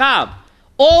b'drachav.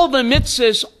 All the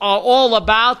mitzvahs are all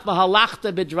about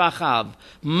v'halachta b'drachav.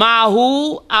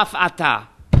 Mahu afata.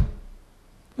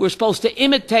 We're supposed to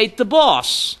imitate the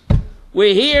boss.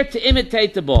 We're here to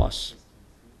imitate the boss.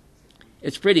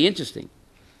 It's pretty interesting.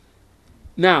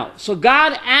 Now, so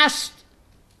God asked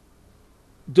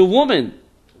the woman,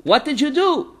 what did you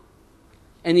do?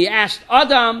 And he asked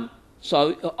Adam,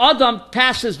 so Adam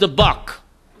passes the buck.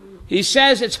 He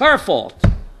says it's her fault,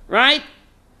 right?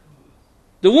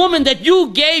 The woman that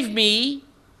you gave me,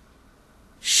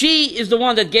 she is the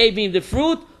one that gave me the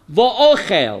fruit.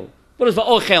 Va'ochel. What does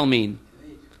va'ochel mean?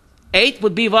 Ate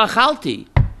would be va'achalti.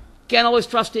 Can't always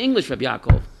trust the English, Rabbi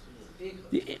Yaakov.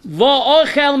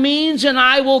 Va'ochel means, and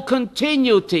I will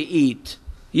continue to eat.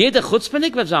 Jede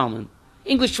chutzpahnik, Rav Zalman.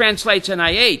 English translates, and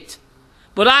I ate.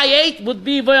 But I ate would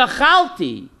be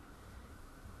va'achalti.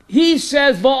 He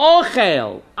says,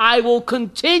 va'ochel, I will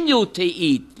continue to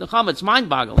eat. It's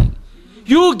mind-boggling.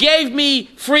 You gave me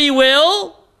free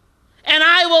will, and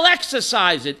I will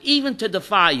exercise it, even to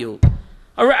defy you.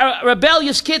 A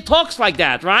rebellious kid talks like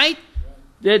that, right?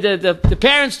 The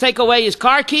parents take away his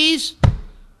car keys,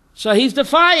 so he's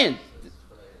defiant,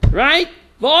 right?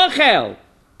 V'ochel,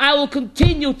 I will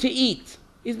continue to eat.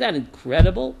 Isn't that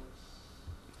incredible?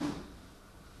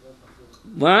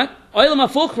 What? Oilam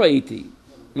afuchra,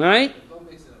 right?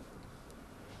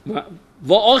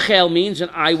 V'ochel means,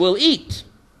 and I will eat.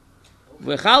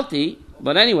 V'chalti,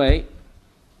 but anyway.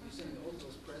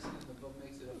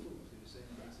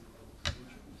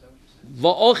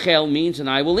 V'ochel means, and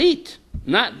I will eat.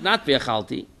 Not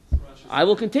v'chalti. I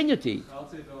will continue to eat.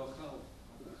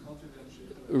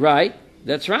 Right,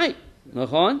 that's right.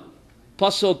 Nachon?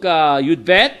 Pasuk Yud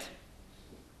Bet.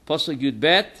 Pasuk Yud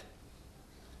Bet.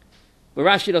 But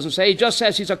Rashi doesn't say. He just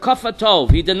says he's a kafar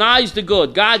tov. He denies the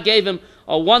good. God gave him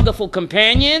a wonderful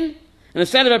companion, and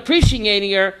instead of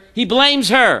appreciating her, he blames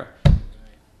her.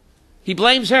 He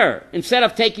blames her instead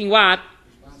of taking what?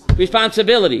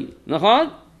 Responsibility.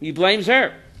 Nachon? He blames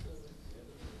her.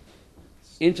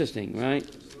 Interesting, right?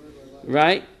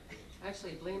 Right?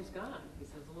 Actually, he blames God. He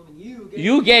says, the woman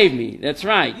you gave me. That's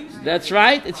right. That's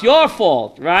right. It's your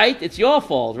fault, right? It's your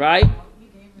fault, right?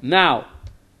 Now,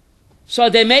 so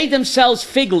they made themselves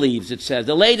fig leaves, it says,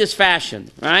 the latest fashion,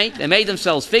 right? They made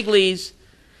themselves fig leaves.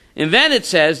 And then it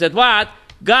says that what?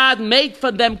 God made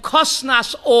for them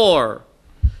kosnas or.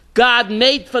 God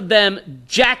made for them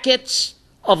jackets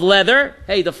of leather.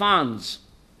 Hey, the fans.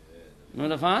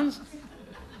 Remember the fans?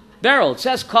 Beryl, it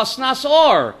says kosnas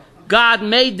or. God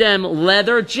made them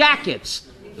leather jackets.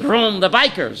 The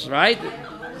bikers, right?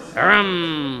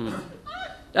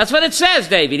 That's what it says,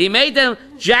 David. He made them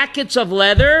jackets of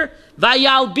leather.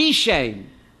 Vayal bishem.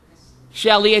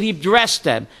 Shelley, and he dressed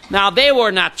them. Now, they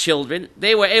were not children.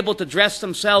 They were able to dress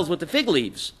themselves with the fig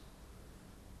leaves.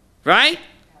 Right?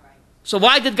 So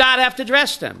why did God have to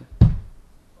dress them?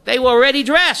 They were already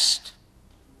dressed.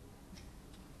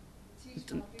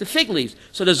 The fig leaves.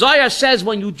 So the Zohar says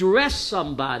when you dress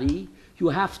somebody, you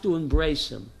have to embrace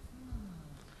him.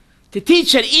 To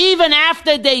teach that even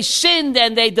after they sinned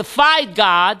and they defied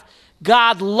God,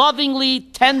 God lovingly,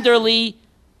 tenderly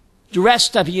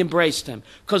dressed them, he embraced them.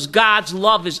 Because God's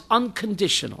love is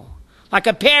unconditional. Like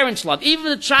a parent's love.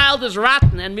 Even if the child is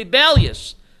rotten and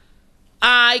rebellious.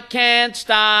 I can't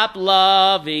stop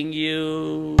loving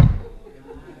you.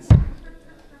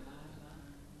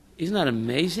 Isn't that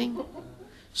amazing?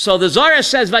 So the Zohar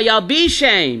says, Vayal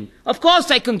bishem. Of course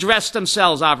they can dress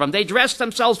themselves, Avram. They dress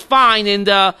themselves fine in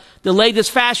the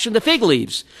latest fashion, the fig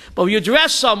leaves. But when you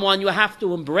dress someone, you have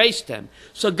to embrace them.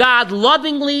 So God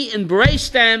lovingly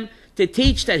embraced them to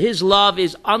teach that his love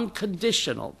is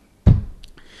unconditional.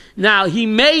 Now, he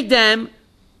made them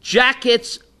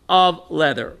jackets of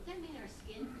leather. Does that mean our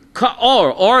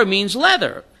skin? Or means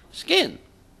leather, skin.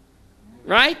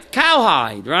 Right?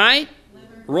 Cowhide, right?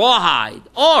 Rawhide.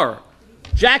 Or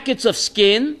jackets of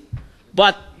skin,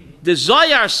 but the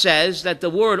Zohar says that the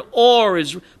word or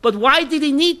is, but why did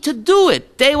he need to do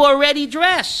it? They were already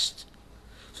dressed.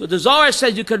 So the Zohar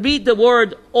says you could read the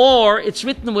word or, it's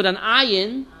written with an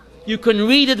ayin, you can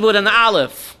read it with an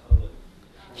aleph.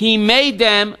 He made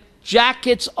them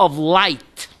jackets of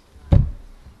light.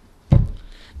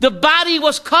 The body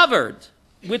was covered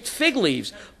with fig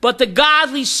leaves, but the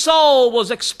godly soul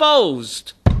was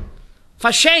exposed,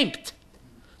 fashamed.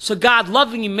 So God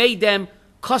lovingly made them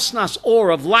kosnas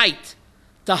or of light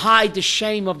to hide the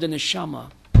shame of the neshama.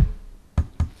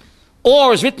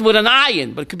 Or is written with an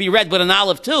ayin, but it could be read with an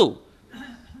aleph too.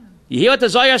 You hear what the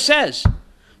Zohar says?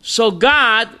 So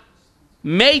God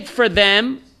made for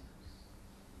them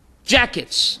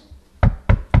jackets.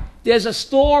 There's a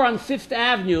store on 5th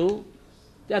Avenue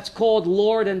that's called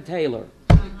Lord and Taylor.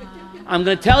 I'm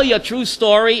going to tell you a true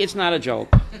story. It's not a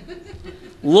joke.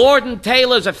 Lord and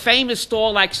Taylor is a famous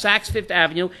store like Saks Fifth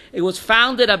Avenue. It was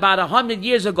founded about 100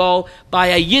 years ago by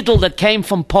a Yidel that came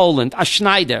from Poland, a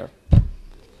Schneider.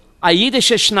 A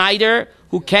Yiddish Schneider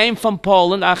who came from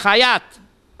Poland, a Chayat,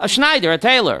 a Schneider, a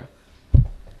tailor.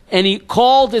 And he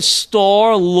called his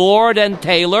store Lord and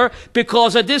Taylor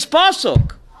because of this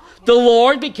pasuk. The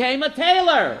Lord became a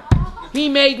tailor. He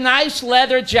made nice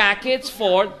leather jackets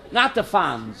for, not the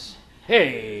fans.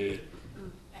 Hey.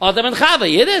 Adam and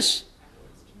Chava, Yiddish.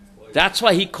 That's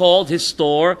why he called his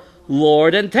store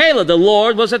Lord and Taylor. The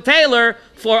Lord was a tailor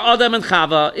for Adam and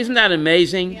Chava. Isn't that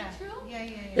amazing? Yeah. Yeah.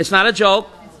 It's not a joke.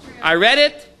 It's true. I read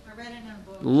it. I read it in a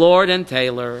book. Lord and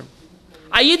Taylor.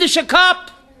 A Yiddish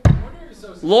cup.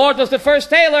 Lord was the first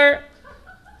tailor.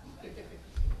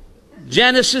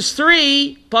 Genesis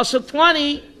 3, Pasuk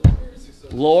 20.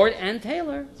 Lord and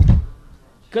Taylor.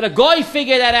 Could a goy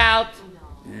figure that out?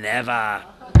 Never.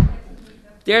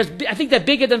 I think they're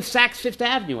bigger than Saks Fifth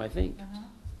Avenue, I think.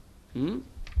 Hmm?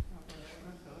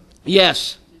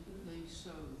 Yes. Didn't they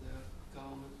sew their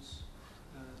garments?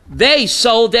 They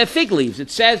sewed their fig leaves.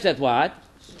 It says that what?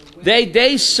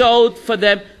 They sewed for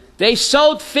them. They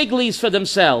sewed fig leaves for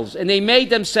themselves, and they made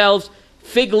themselves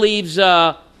fig leaves,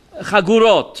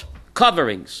 chagurot,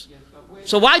 coverings.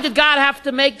 So why did God have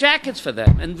to make jackets for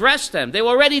them and dress them? They were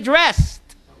already dressed.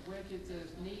 But where did the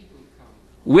needle come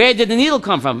from? Where did the needle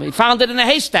come from? He found it in a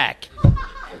haystack.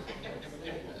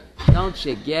 Don't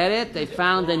you get it? They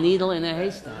found the needle in a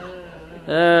haystack.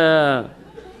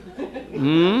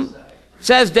 It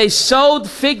says they sewed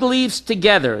fig leaves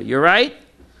together. You're right.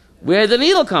 Where did the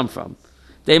needle come from?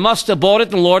 They must have bought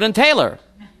it in Lord and Taylor.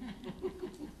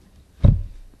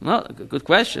 No, good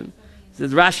question.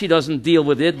 Says Rashi doesn't deal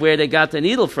with it, where they got the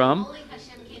needle from. Only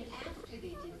Hashem came after they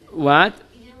did that. What?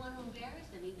 He didn't want to embarrass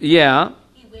them. Yeah.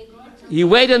 He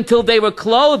waited until they were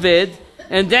clothed,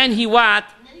 and then he what?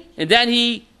 And then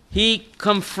he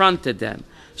confronted them.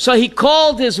 So he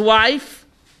called his wife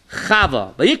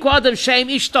Chava. Vayikra Shem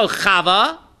Ishto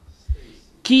Chava,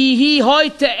 ki he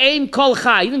hoite aim kol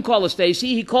chai. He didn't call her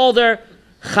Stacy. He called her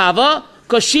Chava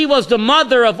because she was the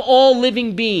mother of all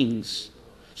living beings.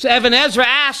 So Evan Ezra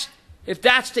asked, if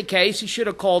that's the case, he should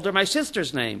have called her my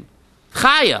sister's name,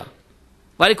 Chaya.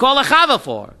 What did he call her Chava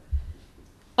for?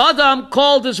 Adam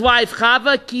called his wife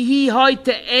Chava, ki he hoite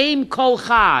aim kol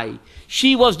chai.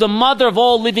 She was the mother of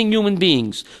all living human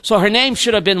beings. So her name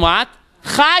should have been what?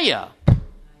 Chaya.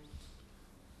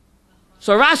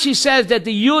 So Rashi says that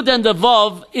the Yud and the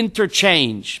Vav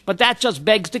interchange. But that just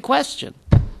begs the question.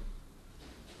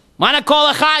 Why not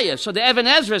call her Chaya? So the Evan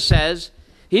Ezra says,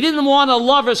 he didn't want a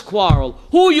lover's quarrel.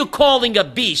 Who are you calling a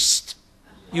beast?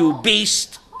 You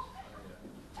beast.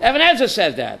 Evan Ezra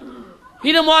says that.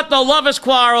 He didn't want no lover's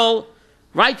quarrel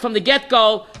right from the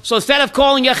get-go. So instead of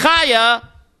calling her Chaya,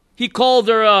 he called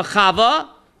her Chava,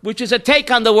 which is a take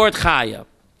on the word Chaya.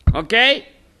 Okay?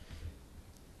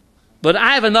 But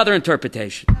I have another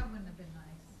interpretation. That wouldn't have been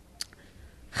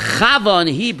nice. Chava in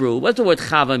Hebrew, what does the word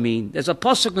Chava mean? There's a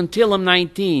pasuk in Tehillim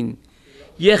 19.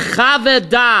 Yechave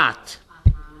dat.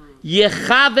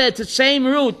 Yechave, it's the same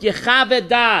root. Yechave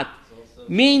dat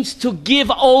means to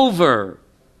give over,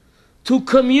 to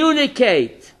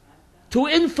communicate, to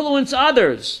influence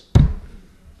others.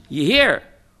 You hear?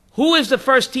 Who is the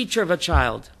first teacher of a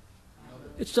child?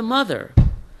 It's the mother.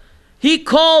 He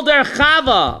called her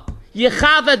Chava.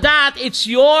 Yechave dat, it's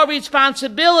your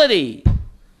responsibility.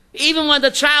 Even when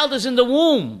the child is in the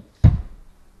womb.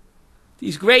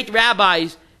 These great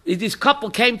rabbis, this couple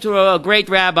came to a great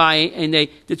rabbi and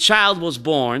the child was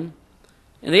born.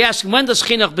 And they asked him, when does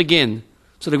chinuch begin?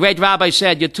 So the great rabbi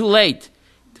said, you're too late.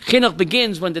 Chinuch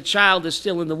begins when the child is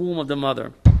still in the womb of the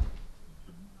mother.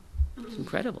 It's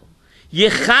incredible.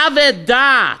 Yechave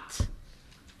dat.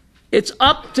 It's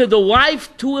up to the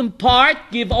wife to impart,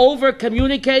 give over,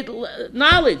 communicate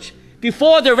knowledge.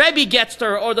 Before the Rebbe gets to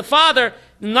her, or the father,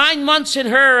 9 months in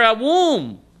her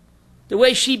womb, the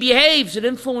way she behaves, it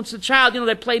influences the child. You know,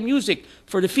 they play music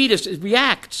for the fetus, it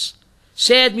reacts.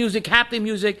 Sad music, happy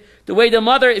music. The way the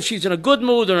mother, if she's in a good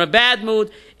mood or a bad mood,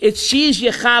 she's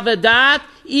Yechave dat,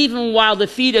 even while the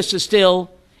fetus is still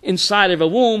inside of a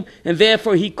womb, and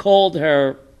therefore he called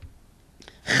her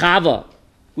Chava,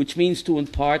 which means to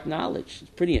impart knowledge.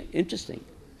 It's pretty interesting,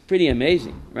 pretty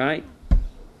amazing, right?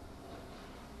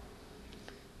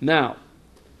 Now,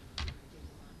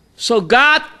 so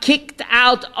God kicked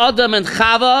out Adam and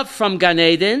Chava from Gan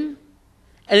Eden,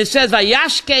 and it says,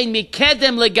 "Vayashkein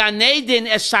mikedem leGan Eden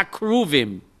es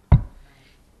sakruvim,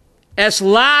 es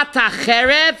la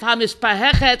tacherev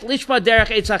hamispahechet lishma derech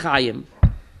eitz hachayim."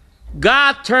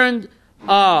 God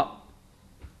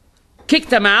kicked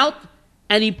them out,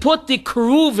 and he put the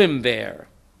keruvim there.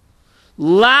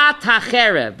 La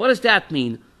tacherev. What does that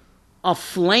mean? A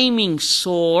flaming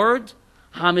sword.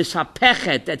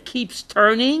 Hamishapechet, that keeps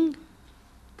turning.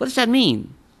 What does that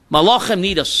mean? Malachim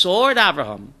need a sword,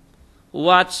 Abraham.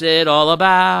 What's it all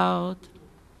about?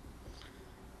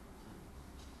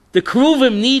 The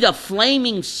keruvim need a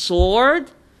flaming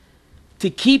sword to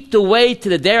keep the way to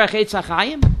the derech eitz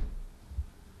hachayim.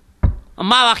 A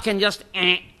malach can just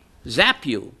zap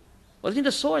you. What do you need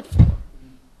a sword for?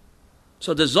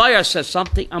 So the Zohar says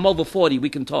something. I'm over 40. We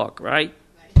can talk, right?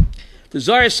 The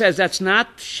Zohar says that's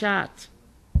not pshat.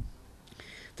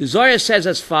 The Zohar says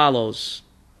as follows.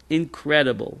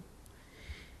 Incredible.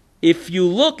 If you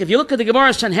look at the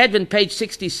Gemara Sanhedrin, page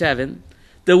 67,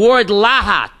 the word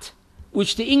lahat,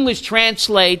 which the English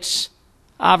translates,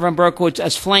 Avram Berkowitz,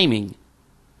 as flaming.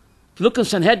 If you look in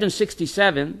Sanhedrin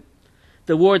 67,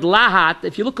 the word lahat,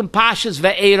 if you look in Pashas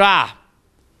Ve'era,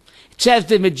 says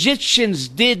the magicians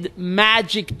did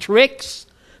magic tricks.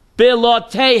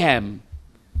 Bilotehem.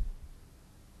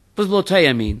 What does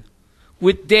bilotehem mean?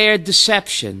 With their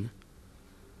deception.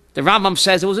 The Rambam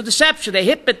says it was a deception. They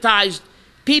hypnotized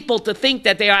people to think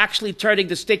that they are actually turning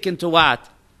the stick into what?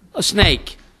 A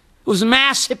snake. It was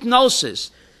mass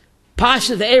hypnosis.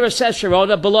 Pasha the Eira says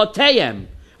Sharona Bilotehem,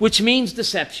 which means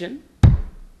deception.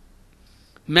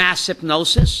 Mass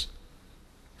hypnosis.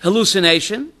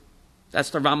 Hallucination. That's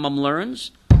the Rambam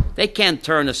learns. They can't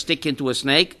turn a stick into a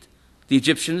snake. The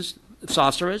Egyptians,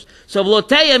 sorcerers. So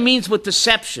Bilotehem means with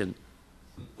deception.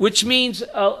 Which means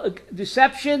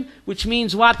deception, which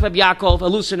means what, Rabbi Yaakov?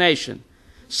 Hallucination.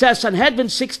 Says Sanhedrin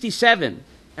 67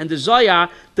 and the Zohar,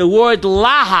 the word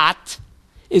lahat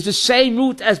is the same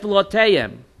root as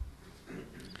Bilotehem.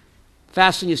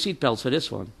 Fasten your seatbelts for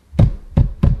this one.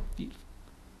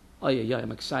 Oh yeah,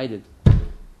 I'm excited.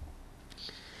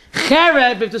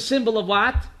 Chereb is the symbol of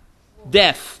what?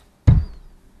 Death.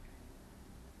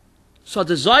 So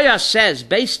the Zohar says,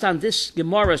 based on this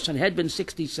Gemara, Sanhedrin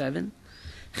 67,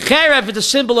 Chereb is the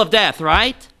symbol of death,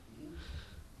 right?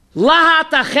 Lahat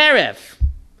HaChereb.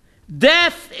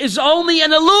 Death is only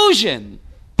an illusion.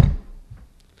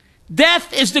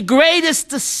 Death is the greatest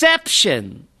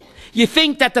deception. You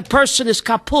think that the person is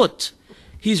kaput.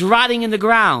 He's rotting in the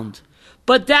ground.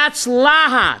 But that's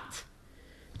Lahat.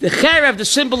 The Chereb, the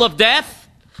symbol of death,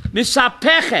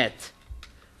 Misapechet.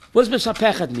 What does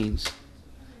Misapechet means?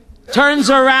 Turns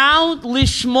around,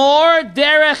 Lishmor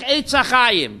Derech Eitz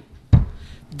HaChaim.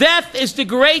 Death is the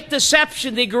great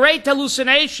deception, the great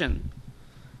hallucination.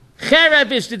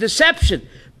 Chereb is the deception.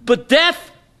 But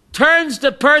death turns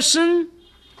the person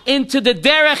into the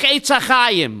Derech Eitz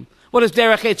HaChaim. What does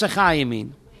Derech Eitz HaChaim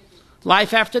mean?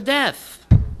 Life after death.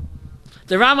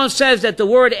 The Rambam says that the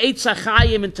word Eitz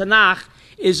HaChaim in Tanakh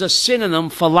is a synonym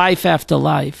for life after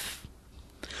life.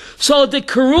 So the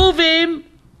Keruvim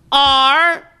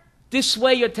are, this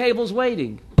way your table's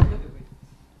waiting.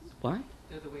 What?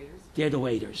 They're the waiters. They're the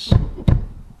waiters.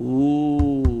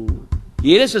 Ooh.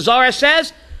 Yiddish, the Zohar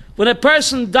says, when a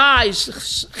person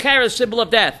dies, Cher is symbol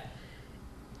of death.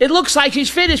 It looks like he's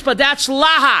finished, but that's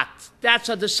lahat. That's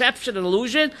a deception, an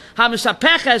illusion.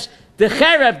 Hamisapeches, the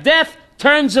Chereb, death,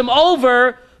 turns him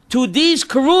over to these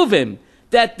Keruvim,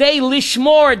 that they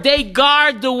lishmor, they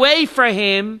guard the way for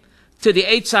him to the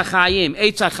Eitz HaChaim.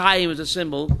 Eitz HaChaim is a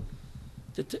symbol.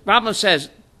 The Rambam says,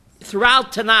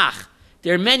 throughout Tanakh,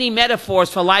 there are many metaphors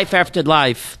for life after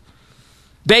life.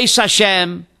 Beis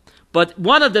Hashem, but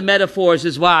one of the metaphors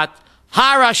is what?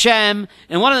 Har Hashem,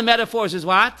 and one of the metaphors is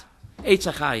what?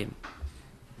 Eitz HaChaim.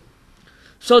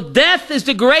 So death is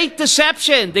the great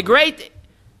deception, the great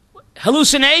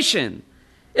hallucination.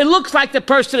 It looks like the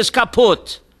person is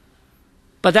kaput,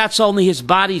 but that's only his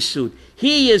bodysuit.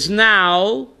 He is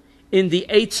now in the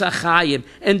Eitz HaChaim,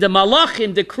 and the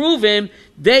Malachim, the Kruvim,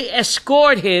 they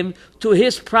escort him to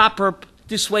his proper,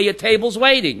 this way your table's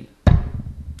waiting.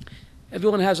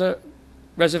 Everyone has a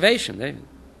reservation, David.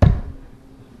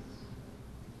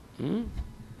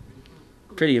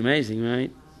 Pretty amazing,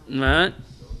 right? Right?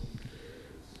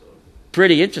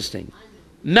 Pretty interesting.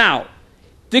 Now,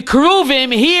 the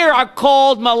Keruvim here are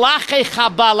called Malachi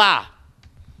Chabala.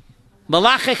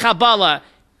 Malachi Chabala,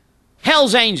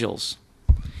 hell's angels.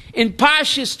 In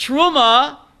Parshas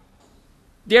Truma,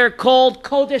 they're called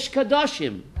Kodesh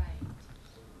Kadoshim.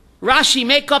 Rashi,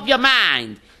 make up your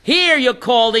mind. Here you're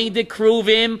calling the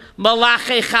Keruvim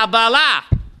Malachi Chabala,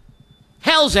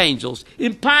 hell's angels.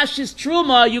 In Parshas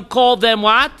Truma, you call them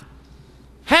what?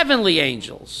 Heavenly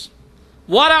angels.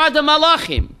 What are the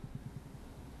Malachim?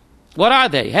 What are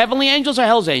they? Heavenly angels or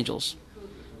hell's angels?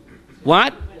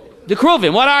 What? The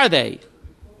Keruvim. What are they?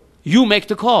 You make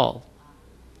the call.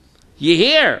 You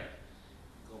hear?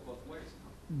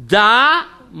 Da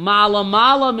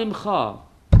malamala mimcha.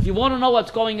 If you want to know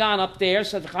what's going on up there,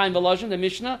 says Chaim Volozhin, the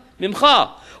Mishnah,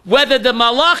 mimcha. Whether the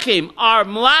Malachim are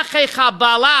Malachi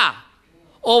Chabala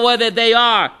or whether they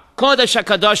are Kodesh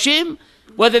HaKadoshim,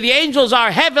 whether the angels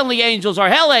are heavenly angels or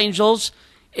hell angels,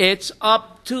 it's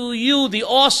up to you, the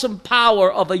awesome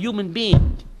power of a human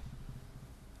being,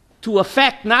 to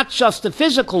affect not just the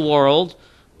physical world,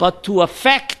 but to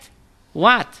affect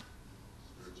what?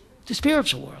 The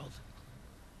spiritual world.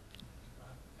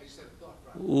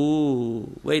 Ooh,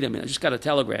 wait a minute, I just got a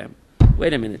telegram.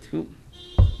 Wait a minute.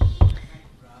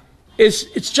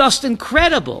 It's just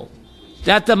incredible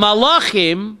that the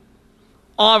Malachim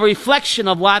are a reflection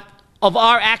of what? Of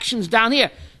our actions down here.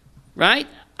 Right?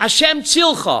 Hashem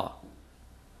Tzilcha.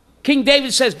 King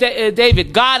David says,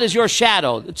 David, God is your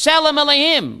shadow. Tzelem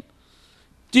Elohim.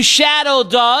 The shadow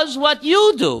does what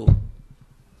you do.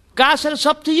 God said, it's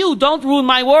up to you. Don't ruin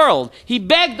my world. He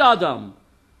begged Adam,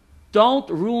 don't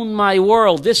ruin my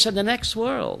world, this and the next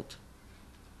world.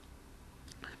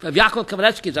 Rav Yaakov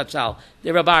Kamenetsky Zatzal,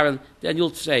 the Rabbi, then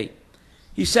you'll say,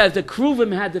 he says the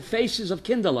Kruvim had the faces of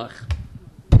Kinderlach.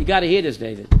 You got to hear this,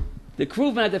 David. The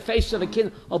Kruvim had the faces of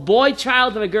a boy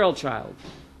child and a girl child.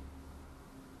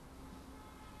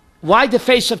 Why the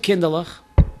face of Kinderlach?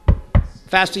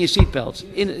 Fasten your seatbelts.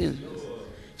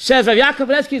 Says Rav Yaakov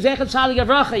Kamenetsky Zechat Salig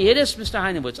Avracha. You hear this, Mr.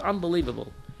 Heinemowitz?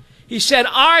 Unbelievable. He said,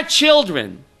 our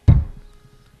children,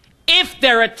 if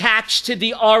they're attached to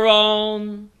the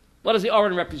Aron, what does the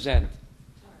Aron represent?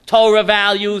 Torah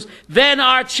values. Then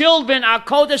our children are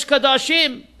Kodesh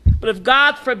Kadoshim. But if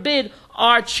God forbid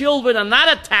our children are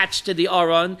not attached to the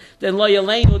Aron, then Lo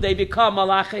Yaleinu, they become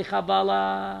Malachei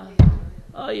Chabala.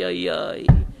 Oy, oy, oy.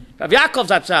 Rav Yaakov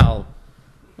Zatzal,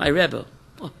 my Rebbe.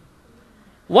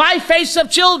 Why face of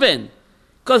children?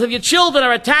 Because if your children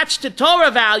are attached to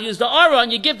Torah values, the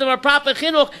Aron, you give them a proper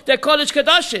chinuch, they're Kodesh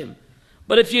Kadoshim.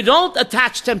 But if you don't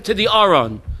attach them to the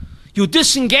Aron, you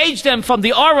disengage them from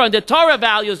the Aron, the Torah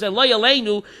values, and Lo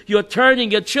Yaleinu, you're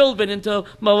turning your children into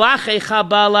Malachei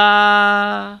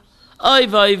Chabala. Oy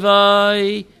vay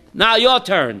vay. Now your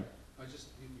turn. You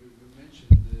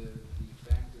mentioned the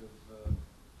fact of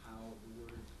how the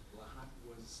word lahak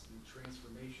was the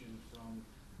transformation from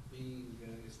being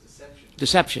is deception.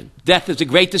 Deception. Death is a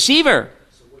great deceiver.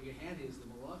 So what you had is the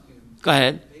Malachim. Go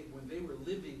ahead. When they were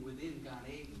living within Gan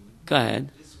Eden. Go ahead.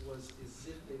 This was as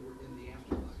if they were in the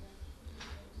afterlife.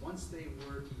 Once they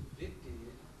were evicted.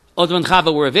 Adam and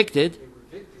Chava were evicted. They were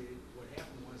evicted. What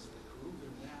happened was the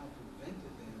Keruvim now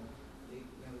prevented them.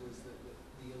 That was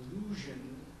the illusion.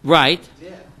 Right. Of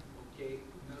death. Okay. In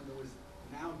other words,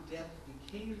 now death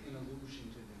became an illusion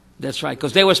to them. That's right,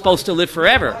 because they were supposed to live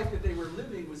forever. The life that they were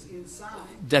living was inside.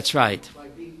 That's right. By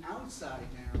being outside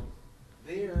now,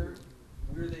 there,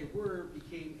 where they were,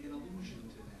 became an illusion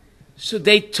to them. So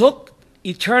they took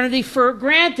eternity for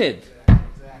granted. Exactly.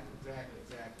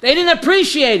 They didn't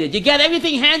appreciate it. You get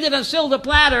everything handed on silver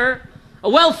platter, a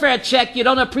welfare check, you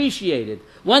don't appreciate it.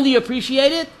 When do you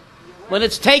appreciate it? When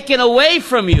it's taken away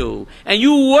from you, and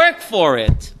you work for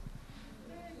it.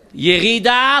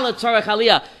 Yerida l'tzorech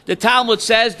aliyah. The Talmud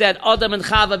says that Adam and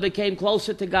Chava became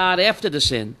closer to God after the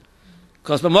sin.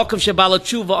 Because b'mokum shebala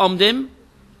tshuva omdim,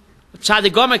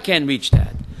 Tzaddik Gomer can't reach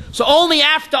that. So only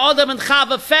after Adam and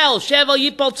Chava fell, Shevel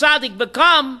Yipol Tzaddik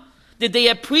become, did they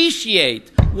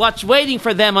appreciate what's waiting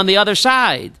for them on the other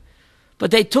side.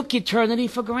 But they took eternity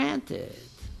for granted.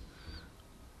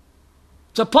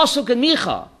 It's a pasuk in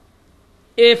Micha.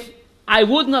 If I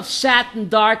wouldn't have sat in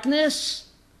darkness,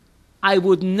 I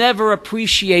would never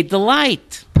appreciate the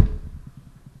light.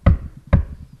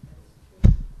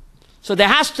 So there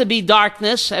has to be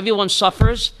darkness, everyone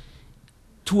suffers,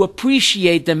 to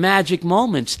appreciate the magic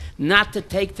moments, not to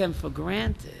take them for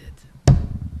granted.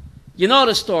 You know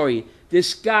the story.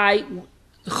 This guy,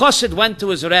 Chassid, went to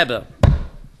his Rebbe,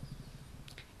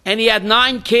 and he had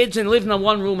 9 kids and lived in a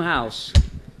one-room house.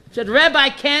 He said, Rebbe, I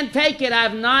can't take it. I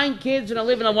have 9 kids and I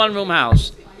live in a one-room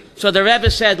house. So the Rebbe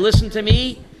said, listen to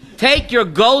me, take your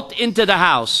goat into the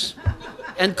house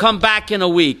and come back in a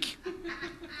week.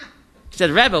 He said,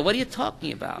 Rebbe, what are you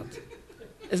talking about?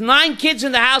 There's 9 kids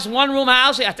in the house, one-room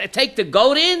house. You have to take the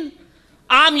goat in?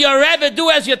 I'm your Rebbe, do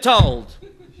as you're told.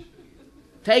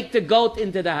 Take the goat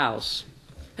into the house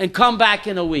and come back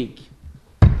in a week.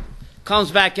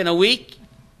 Comes back in a week.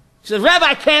 He says, Rebbe,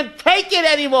 I can't take it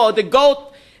anymore. The goat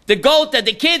and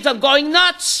the kids, I'm going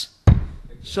nuts.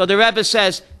 So the Rebbe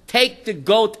says, take the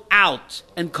goat out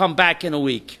and come back in a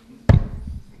week.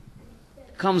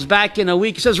 Comes back in a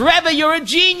week. He says, Rebbe, you're a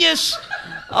genius.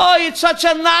 Oh, it's such a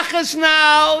nachas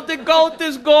now. The goat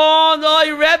is gone.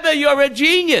 Oh, Rebbe, you're a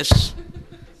genius.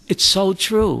 It's so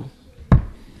true.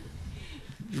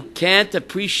 You can't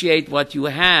appreciate what you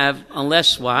have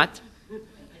unless what?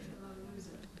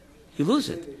 You lose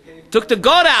it. Took the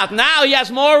goat out. Now he has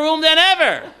more room than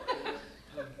ever.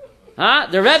 Huh?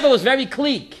 The Rebbe was very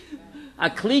klieg. A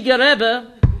kliger Rebbe.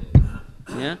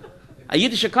 Yeah. A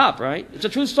Yiddish cup, right? It's a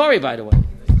true story, by the way.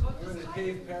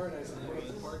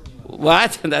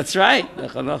 What? That's right.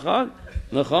 Nachon.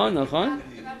 Where was Noah?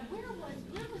 As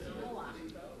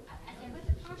I read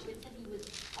the parsha, it said he was,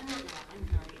 not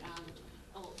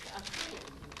Noah, I'm sorry,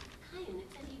 Cain. It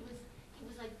said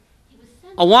he was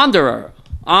sent. A wanderer.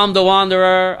 I'm the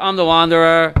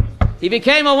wanderer. He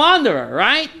became a wanderer,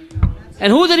 right?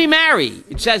 And who did he marry?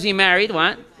 It says he married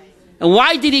what? And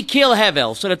why did he kill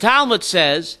Hevel? So the Talmud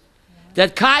says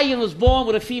that Cain was born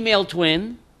with a female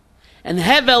twin, and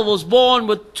Hevel was born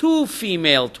with 2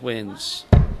 female twins.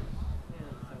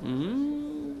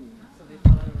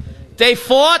 The They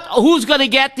fought, who's going to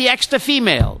get the extra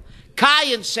female?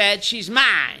 Cain said, she's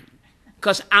mine,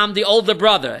 because I'm the older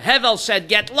brother. Hevel said,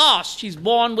 get lost, she's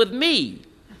born with me.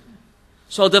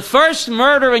 So the first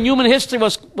murder in human history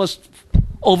was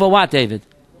over what, David?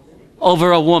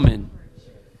 Over a woman.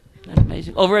 Isn't that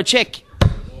amazing? Over a chick.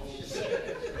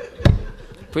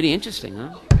 Pretty interesting,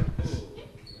 huh?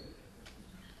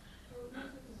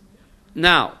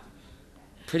 Now,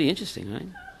 pretty interesting, right?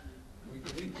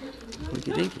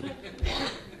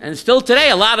 And still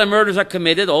today, a lot of murders are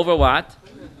committed over what?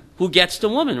 Who gets the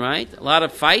woman, right? A lot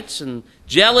of fights and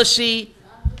jealousy.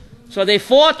 So they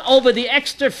fought over the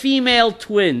extra female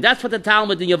twin. That's what the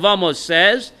Talmud in Yevamos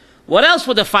says. What else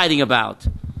were they fighting about?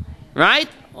 Right?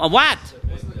 Or what?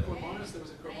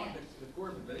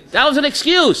 That was an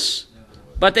excuse.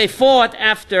 But they fought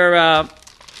after,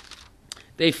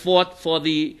 they fought for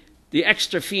the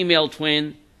extra female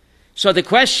twin. So the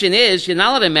question is, you're not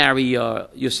allowed to marry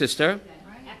your sister.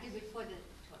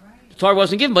 The Torah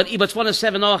wasn't given, but it's one of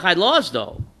 7 Noachide laws,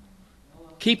 though.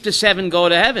 Keep the 7, go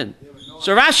to heaven.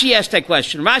 So Rashi asked that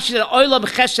question. Rashi said, Olam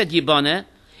chesed yibane.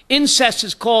 Incest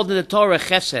is called in the Torah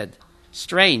chesed.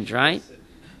 Strange, right?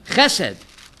 Chesed.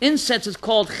 Incest is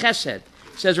called chesed.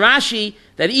 Says Rashi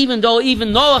that even though even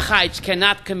Noachites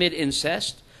cannot commit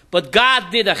incest, but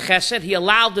God did a chesed, he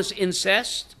allowed this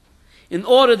incest in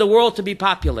order the world to be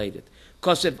populated.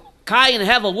 Because if Cain and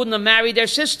Hevel wouldn't have married their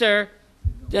sister,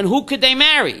 then who could they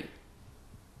marry?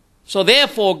 So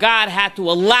therefore, God had to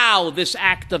allow this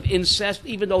act of incest,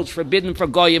 even though it's forbidden for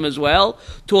Goyim as well,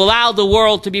 to allow the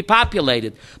world to be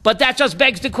populated. But that just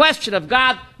begs the question, if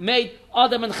God made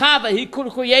Adam and Chava, he could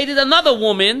have created another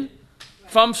woman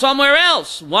from somewhere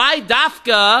else. Why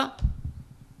Dafka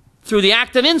through the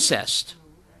act of incest?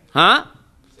 Huh?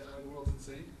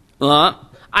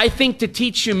 I think to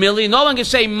teach humility. No one can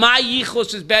say, my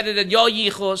yichus is better than your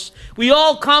yichus. We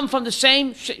all come from the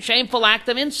same shameful act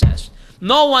of incest.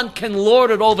 No one can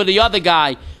lord it over the other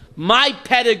guy. My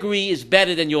pedigree is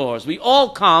better than yours. We all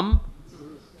come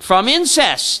from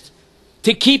incest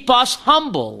to keep us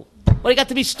humble. What do you got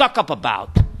to be stuck up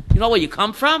about? You know where you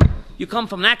come from? You come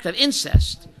from an act of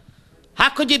incest. How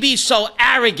could you be so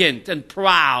arrogant and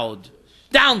proud?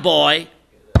 Down, boy.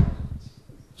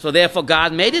 So therefore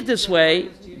God made it this way.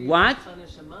 What?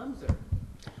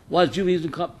 Was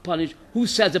Judaism punished? Who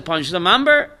says it punishes a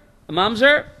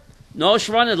mamzer? No,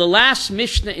 Sharana, the last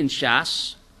Mishnah in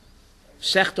Shas,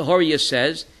 Sechta Horia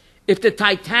says, if the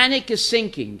Titanic is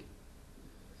sinking,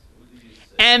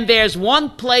 and there's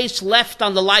one place left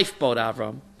on the lifeboat,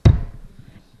 Avram,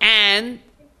 and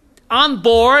on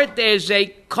board there's a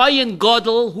Kohen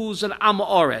Gadol who's an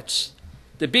Amoretz,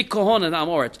 the big Kohon in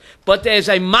Amoretz, but there's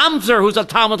a Mamzer who's a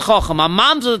Talmud Chacham, a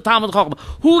Mamzer a Talmud Chacham.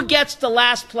 Who gets the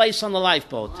last place on the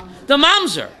lifeboat? The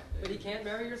Mamzer. But he can't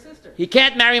marry your sister. He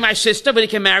can't marry my sister, but he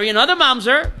can marry another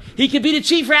mamzer. He could be the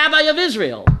chief rabbi of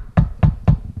Israel.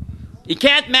 He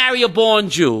can't marry a born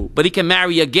Jew, but he can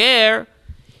marry a ger.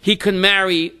 He can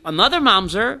marry another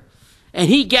mamzer, and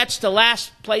he gets the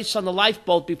last place on the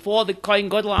lifeboat before the Kohen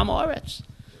Gadol Amoretz.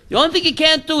 The only thing he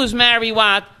can't do is marry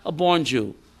what? A born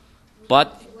Jew.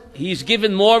 But he's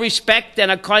given more respect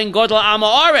than a Kohen Gadol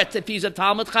Amoretz if he's a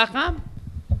Talmud Chacham.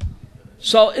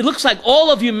 So it looks like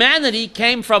all of humanity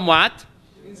came from what?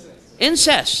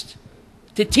 Incest.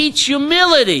 To teach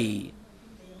humility.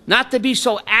 Not to be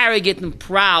so arrogant and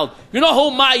proud. You know who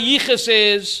my yichus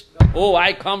is? Oh,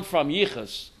 I come from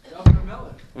yichus.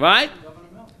 Right?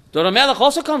 David Melech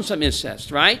also comes from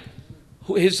incest, right?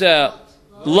 His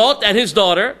Lot and his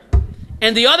daughter.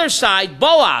 And the other side,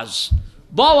 Boaz.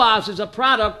 Boaz is a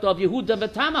product of Yehuda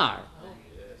v'Tamar.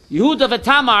 Yehuda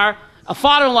v'Tamar, a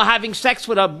father-in-law having sex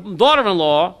with a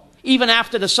daughter-in-law, even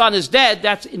after the son is dead,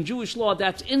 that's in Jewish law,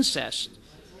 that's incest.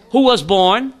 Who was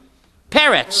born?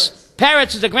 Peretz.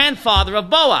 Peretz is the grandfather of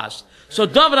Boaz. So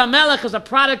David HaMelech is a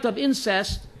product of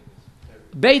incest.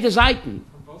 Beid Zayton.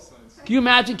 Can you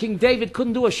imagine King David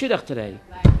couldn't do a shidduch today?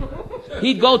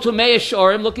 He'd go to Meir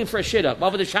Shorim looking for a shidduch.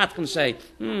 What would the shotgun say?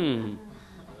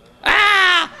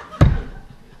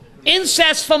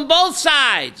 Incest from both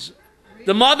sides.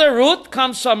 The mother, Ruth,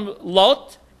 comes from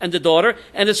Lot and the daughter,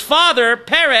 and his father,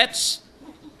 Peretz,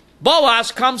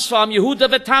 Boaz, comes from Yehuda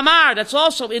v'Tamar. That's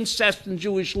also incest in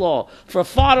Jewish law. For a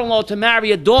father-in-law to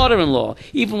marry a daughter-in-law,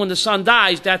 even when the son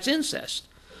dies, that's incest.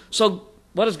 So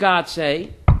what does God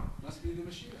say? Must be the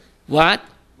Mashiach. What?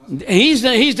 He's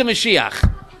the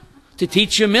Mashiach. To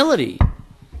teach humility.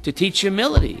 To teach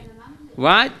humility.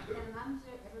 Right?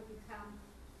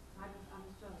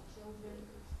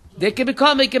 They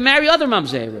can marry other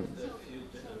mamzerim.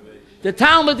 The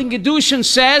Talmud in Gedushin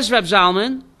says, Reb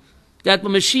Zalman, that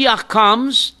when Mashiach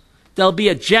comes, there'll be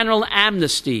a general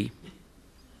amnesty.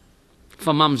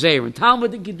 for mamzerim.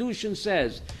 Talmud in Kedushin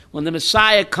says, when the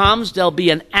Messiah comes, there'll be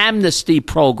an amnesty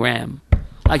program.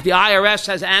 Like the IRS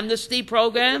has amnesty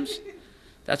programs.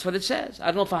 That's what it says. I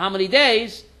don't know for how many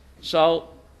days. So,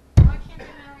 Why can't they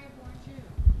marry a born Jew?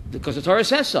 because the Torah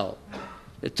says so.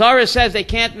 The Torah says they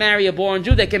can't marry a born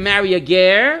Jew. They can marry a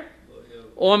ger,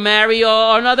 or marry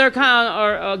another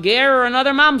or a ger or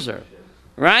another mamzer,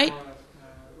 right?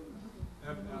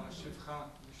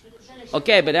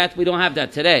 Okay, but that we don't have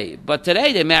that today. But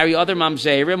today they marry other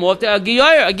mamzerim or a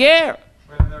ger.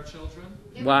 When they're children?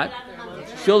 What?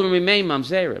 Children remain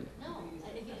mamzerim.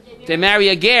 They marry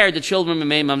a ger, the children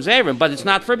remain mamzerim, but it's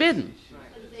not forbidden.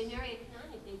 But if they marry a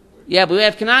Kanani, they Yeah, but we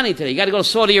have Kanani today. You got to go to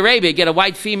Saudi Arabia, get a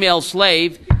white female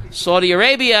slave, Saudi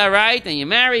Arabia, right? And you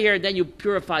marry her, then you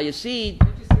purify your seed.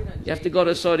 You have to go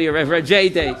to Saudi Arabia for a J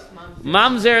day.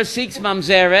 Mamzer seeks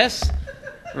mamzeres,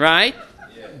 right?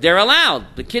 They're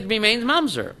allowed. The kid remains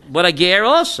mamzer, but a ger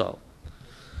also.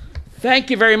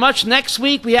 Thank you very much. Next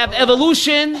week we have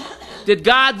evolution. Did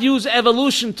God use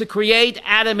evolution to create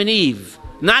Adam and Eve?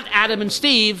 Not Adam and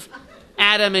Steve,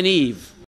 Adam and Eve.